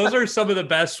those are some of the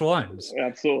best ones.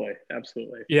 Absolutely.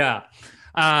 Yeah.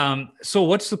 So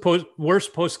what's the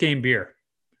worst post-game beer?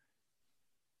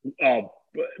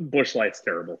 Busch Light's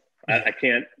terrible. I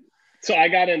can't. So I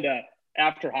got into.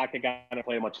 After hockey, I got to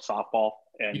play a bunch of softball,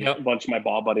 and a bunch of my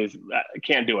ball buddies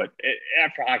can't do it.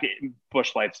 After hockey,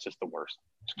 Busch Light's just the worst.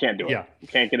 Just can't do it. Yeah.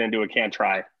 Can't get into it. Can't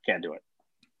try. Can't do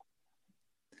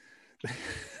it.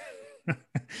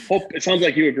 Hope it sounds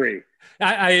like you agree.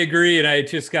 I agree, and I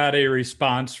just got a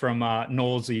response from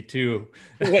Knowlesy too.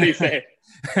 What did he say?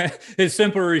 His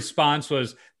simple response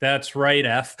was, "That's right,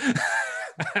 F."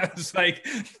 I was like,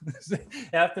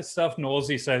 half the stuff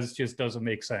Knowlesy says just doesn't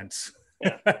make sense.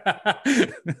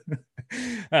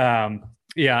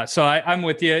 So I'm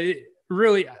with you.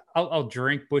 Really, I'll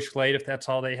drink Busch Light if that's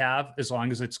all they have, as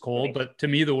long as it's cold. But to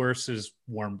me, the worst is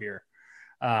warm beer.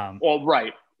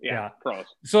 Right. Yeah. Pros.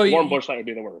 So warm Busch Light would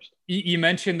be the worst. You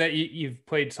mentioned that you've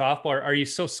played softball. Are you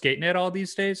still skating it all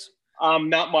these days?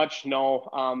 Not much.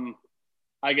 No.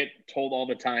 I get told all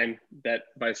the time that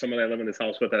by someone I live in this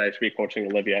house with that I should be coaching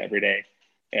Olivia every day.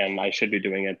 And I should be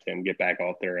doing it and get back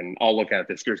out there. And I'll look at it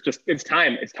this year. It's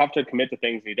time. It's tough to commit to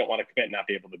things and you don't want to commit and not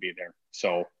be able to be there.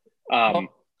 So I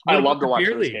love to watch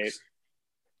them skate.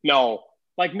 No,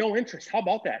 no interest. How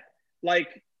about that?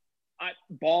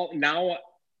 Ball now,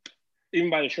 even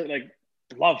by the shirt,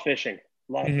 love fishing,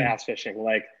 love bass fishing.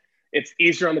 It's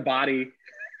easier on the body.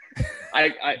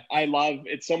 I love,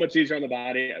 it's so much easier on the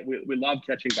body. We love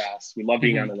catching bass. We love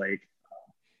being on the lake.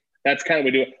 That's kind of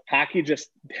what we do. Hockey,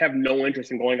 just have no interest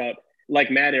in going out.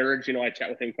 Like Matt Erridge, I chat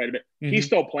with him quite a bit. He's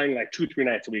still playing 2-3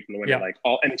 nights a week in the winter,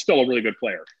 and he's still a really good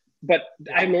player. But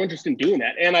I have no interest in doing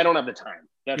that, and I don't have the time.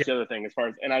 That's the other thing. As far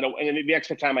as and the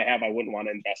extra time I have, I wouldn't want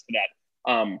to invest in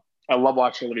that. I love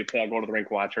watching Olivia play. I'll go to the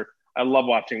rink, watch her. I love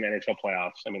watching the NHL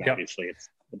playoffs. Obviously, it's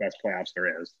the best playoffs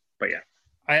there is. But yeah,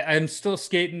 I'm still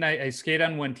skating. I skate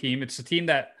on one team. It's the team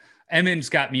that Emmons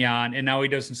got me on, and now he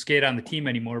doesn't skate on the team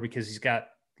anymore because he's got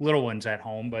little ones at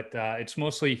home, but it's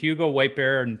mostly Hugo, White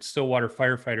Bear, and Stillwater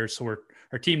Firefighters. So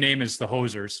our team name is the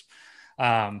Hosers.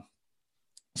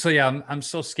 So yeah, I'm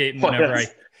still skating whenever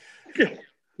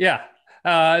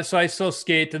so I still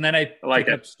skate, and then I pick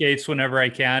up skates whenever I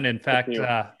can. In fact,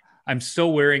 I'm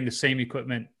still wearing the same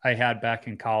equipment I had back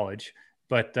in college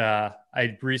but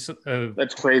I recently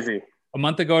that's crazy. A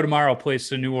month ago tomorrow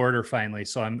placed a new order finally,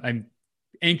 so I'm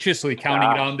anxiously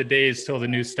counting down the days till the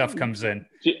new stuff comes in.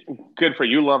 Good for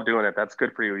you. Love doing it. That's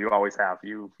good for you. You always have.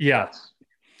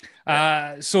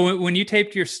 So when you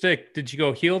taped your stick, did you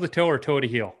go heel to toe or toe to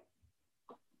heel?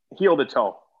 Heel to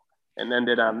toe, and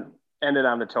ended on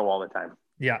the toe all the time.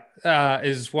 Yeah.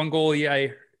 Is one goalie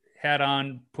I had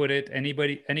on put it, any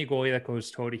goalie that goes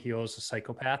toe to heel is a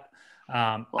psychopath.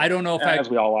 I don't know if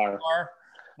we all are.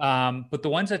 But the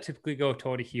ones that typically go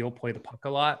toe to heel play the puck a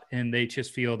lot, and they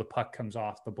just feel the puck comes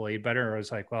off the blade better. I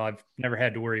was like, well, I've never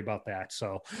had to worry about that.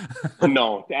 So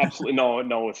no, absolutely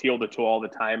no. It's heel to toe all the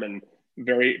time, and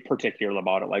very particular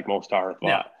about it, like most are.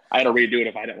 Yeah. I had to redo it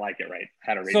if I didn't like it right.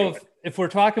 I had to redo it. If we're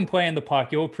talking playing the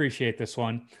puck, you'll appreciate this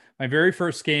one. My very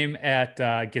first game at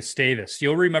Gustavus,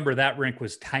 you'll remember that rink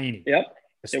was tiny. Yep.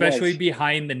 Especially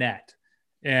behind the net.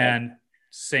 And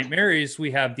St. Mary's,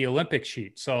 we have the Olympic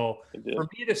sheet. So for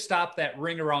me to stop that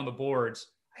ring around the boards,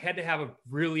 I had to have a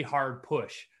really hard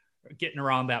push getting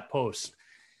around that post.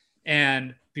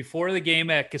 And before the game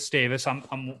at Gustavus,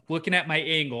 I'm looking at my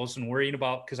angles and worrying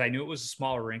about, because I knew it was a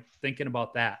smaller rink, thinking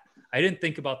about that. I didn't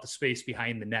think about the space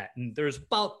behind the net. And there's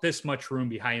about this much room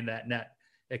behind that net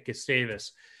at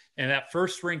Gustavus. And that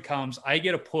first ring comes, I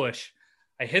get a push.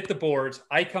 I hit the boards.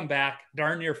 I come back,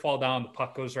 darn near fall down. The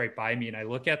puck goes right by me. And I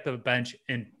look at the bench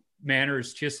and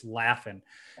Manner's just laughing.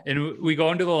 And we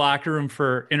go into the locker room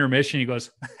for intermission. He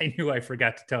goes, I knew I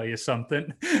forgot to tell you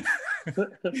something. I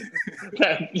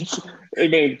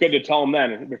mean, good to tell him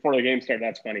then before the game started.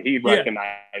 That's funny. He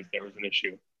recognized there was an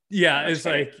issue. Yeah, it's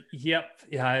like, yep.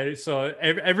 Yeah. So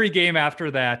every game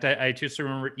after that, I just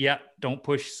remember, don't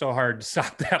push so hard to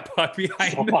stop that puck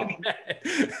behind the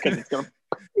net.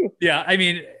 Yeah. I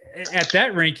mean, at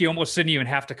that rink, you almost didn't even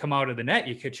have to come out of the net.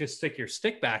 You could just stick your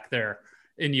stick back there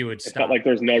and you would stop. It felt like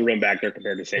there's no room back there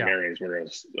compared to St. Mary's, where it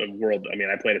was a world. I mean,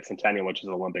 I played at Centennial, which is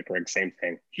an Olympic rink, same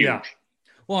thing. Huge. Yeah.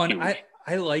 Well, and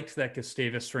I liked that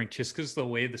Gustavus rink just because the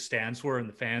way the stands were and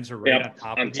the fans are right on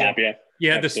top of you.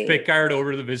 Yeah, the spit guard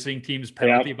over the visiting team's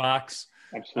penalty box.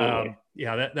 Absolutely.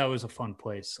 That was a fun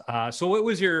place. So what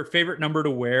was your favorite number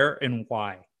to wear and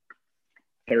why?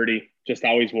 30. Just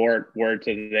always wore it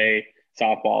to today.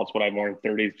 Softball is what I've worn.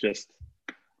 30 just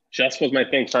was my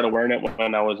thing. Started wearing it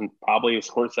when I was in probably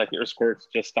second year squirts,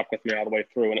 just stuck with me all the way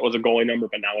through. And it was a goalie number,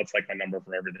 but now it's like my number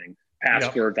for everything.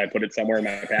 Passwords, I put it somewhere in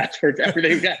my passwords.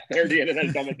 Everything got 30 in it. I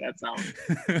don't make that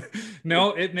sound.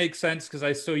 No, it makes sense because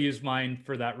I still use mine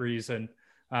for that reason.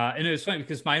 And it was funny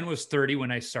because mine was 30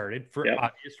 when I started for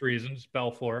obvious reasons,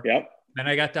 Belfour. Yep. Then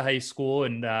I got to high school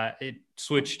and it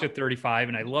switched to 35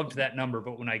 and I loved that number.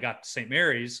 But when I got to St.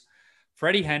 Mary's,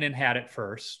 Freddie Hennon had it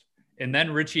first. And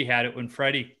then Richie had it when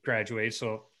Freddie graduated.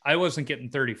 So I wasn't getting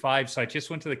 35. So I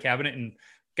just went to the cabinet and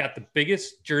got the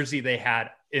biggest jersey they had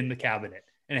in the cabinet.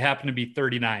 And it happened to be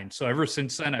 39. So ever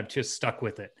since then, I've just stuck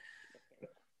with it.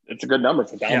 It's a good number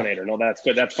for Dominator. No, that's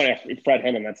good. That's funny. Fred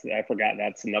Hennon, I forgot.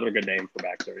 That's another good name for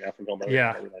back there. Yeah, from Hillsborough.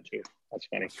 Yeah. That too. That's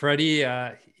funny. Freddie,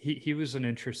 he was an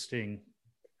interesting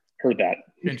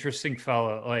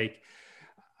fellow. Like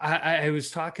I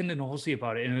was talking to Nosey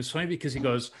about it, and it was funny because he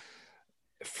goes,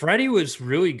 Freddie was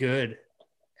really good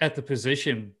at the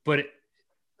position, but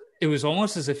it was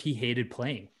almost as if he hated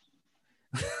playing.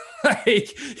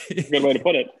 Good way to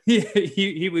put it.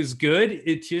 He was good.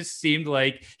 It just seemed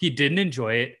like he didn't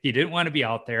enjoy it. He didn't want to be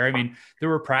out there. I mean, there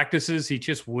were practices he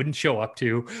just wouldn't show up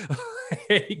to.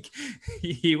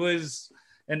 He was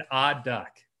an odd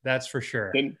duck. That's for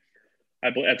sure.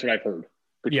 That's what I've heard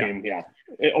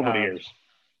over the years.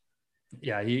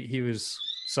 Yeah, he was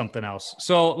something else.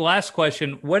 So last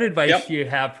question, what advice do you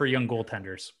have for young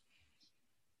goaltenders?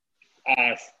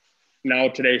 Now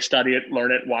today, study it,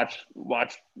 learn it, watch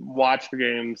the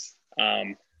games,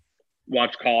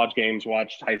 watch college games,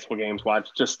 watch high school games,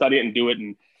 just study it and do it.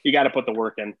 And you got to put the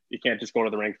work in. You can't just go to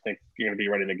the rink and think you're going to be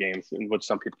ready to games, in which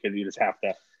some people you just have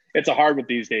to. It's a hard with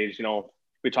these days.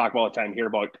 We talk all the time here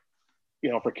about,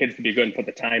 for kids to be good and put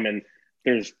the time in.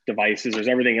 There's devices, there's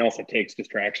everything else that takes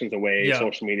distractions away,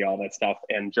 social media, all that stuff.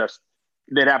 And just,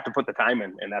 they'd have to put the time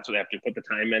in. And that's what they have to put the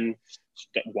time in,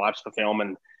 watch the film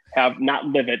and not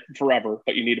live it forever,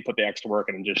 but you need to put the extra work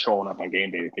in and just showing up on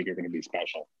game day to think you're going to be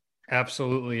special.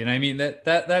 Absolutely. And I mean,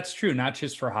 that's true, not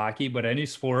just for hockey, but any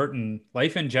sport and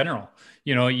life in general.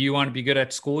 You want to be good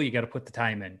at school, you got to put the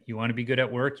time in. You want to be good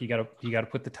at work, you got to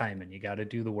put the time in. You got to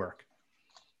do the work.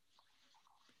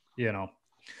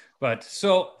 But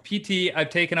so PT,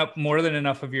 I've taken up more than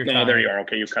enough of your time. No, there you are.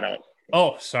 Okay, you cut out.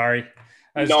 Oh, sorry.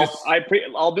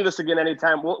 I'll do this again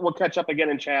anytime. We'll catch up again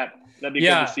and chat. That'd be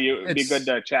good to see you. It'd be good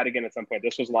to chat again at some point.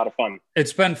 This was a lot of fun.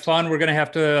 It's been fun. We're going to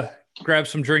have to grab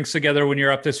some drinks together when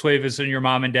you're up this way visiting your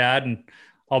mom and dad, and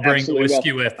I'll bring the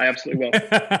whiskey with. I absolutely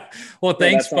will. Well,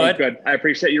 thanks, bud. Good. I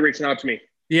appreciate you reaching out to me.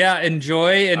 Yeah,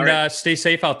 enjoy and stay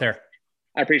safe out there.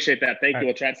 I appreciate that. Thank you.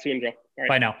 We'll chat soon, Joe. All right.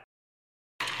 Bye now.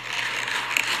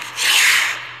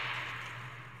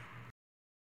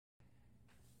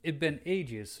 It'd been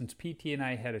ages since PT and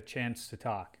I had a chance to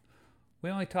talk. We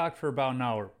only talked for about an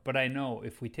hour, but I know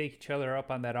if we take each other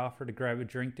up on that offer to grab a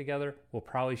drink together, we'll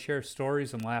probably share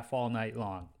stories and laugh all night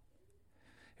long.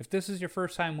 If this is your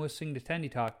first time listening to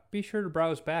Tendy Talk, be sure to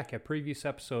browse back at previous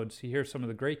episodes to hear some of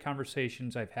the great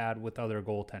conversations I've had with other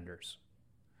goaltenders.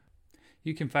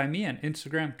 You can find me on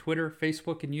Instagram, Twitter,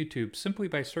 Facebook, and YouTube simply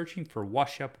by searching for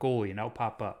Wash Up Goalie and I'll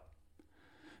pop up.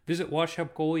 Visit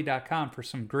washupgoalie.com for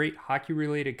some great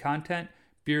hockey-related content,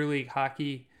 beer league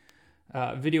hockey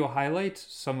video highlights,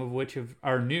 some of which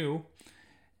are new,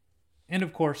 and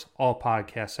of course, all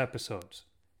podcast episodes.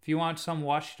 If you want some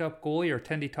Washed Up Goalie or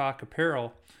Tendy Talk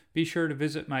apparel, be sure to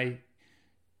visit my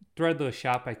Threadless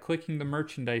shop by clicking the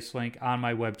merchandise link on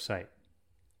my website.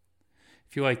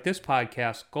 If you like this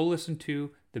podcast, go listen to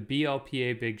the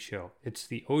BLPA Big Show. It's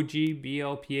the OG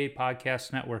BLPA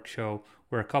Podcast Network show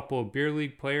where a couple of beer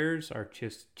league players are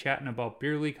just chatting about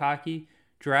beer league hockey,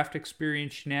 draft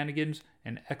experience shenanigans,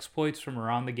 and exploits from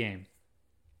around the game.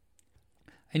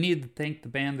 I need to thank the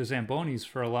band The Zambonis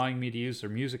for allowing me to use their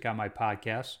music on my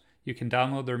podcast. You can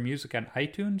download their music on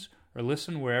iTunes or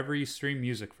listen wherever you stream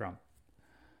music from.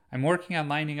 I'm working on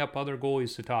lining up other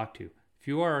goalies to talk to. If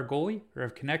you are a goalie or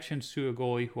have connections to a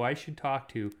goalie who I should talk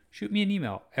to, shoot me an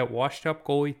email at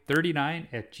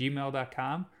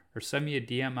washedupgoalie39@gmail.com or send me a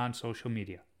DM on social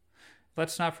media.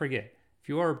 Let's not forget, if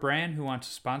you are a brand who wants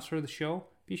to sponsor the show,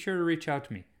 be sure to reach out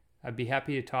to me. I'd be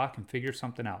happy to talk and figure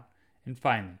something out. And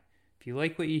finally, if you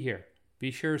like what you hear,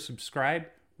 be sure to subscribe,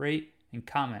 rate, and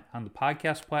comment on the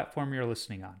podcast platform you're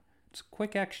listening on. It's a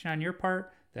quick action on your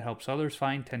part that helps others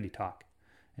find Tendy Talk.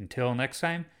 Until next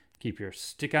time, keep your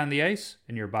stick on the ice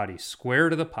and your body square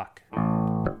to the puck.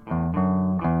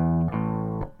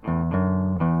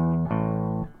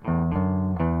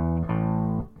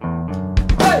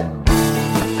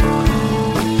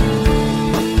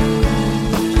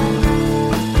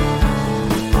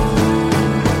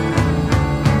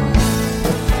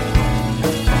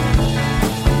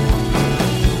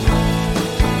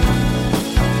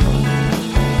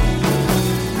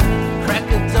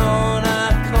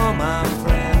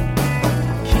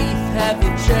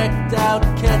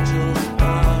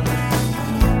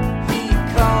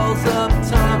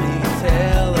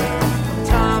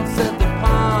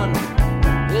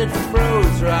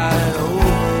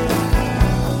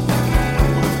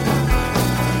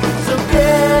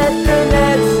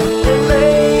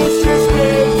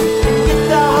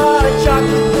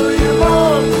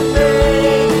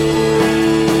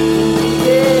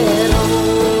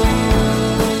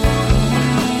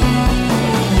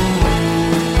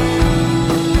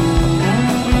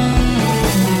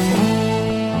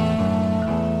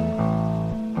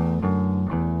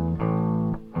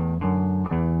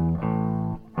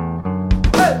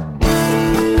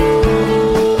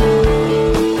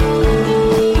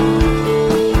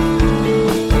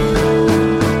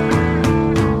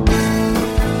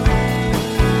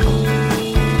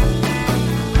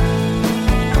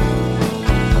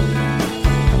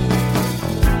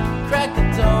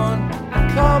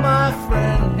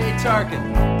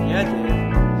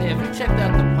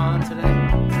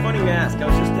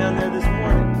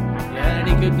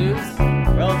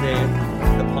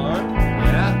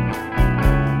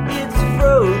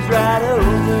 Right over.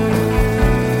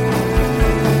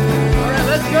 All right,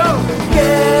 let's go.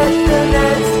 Yeah.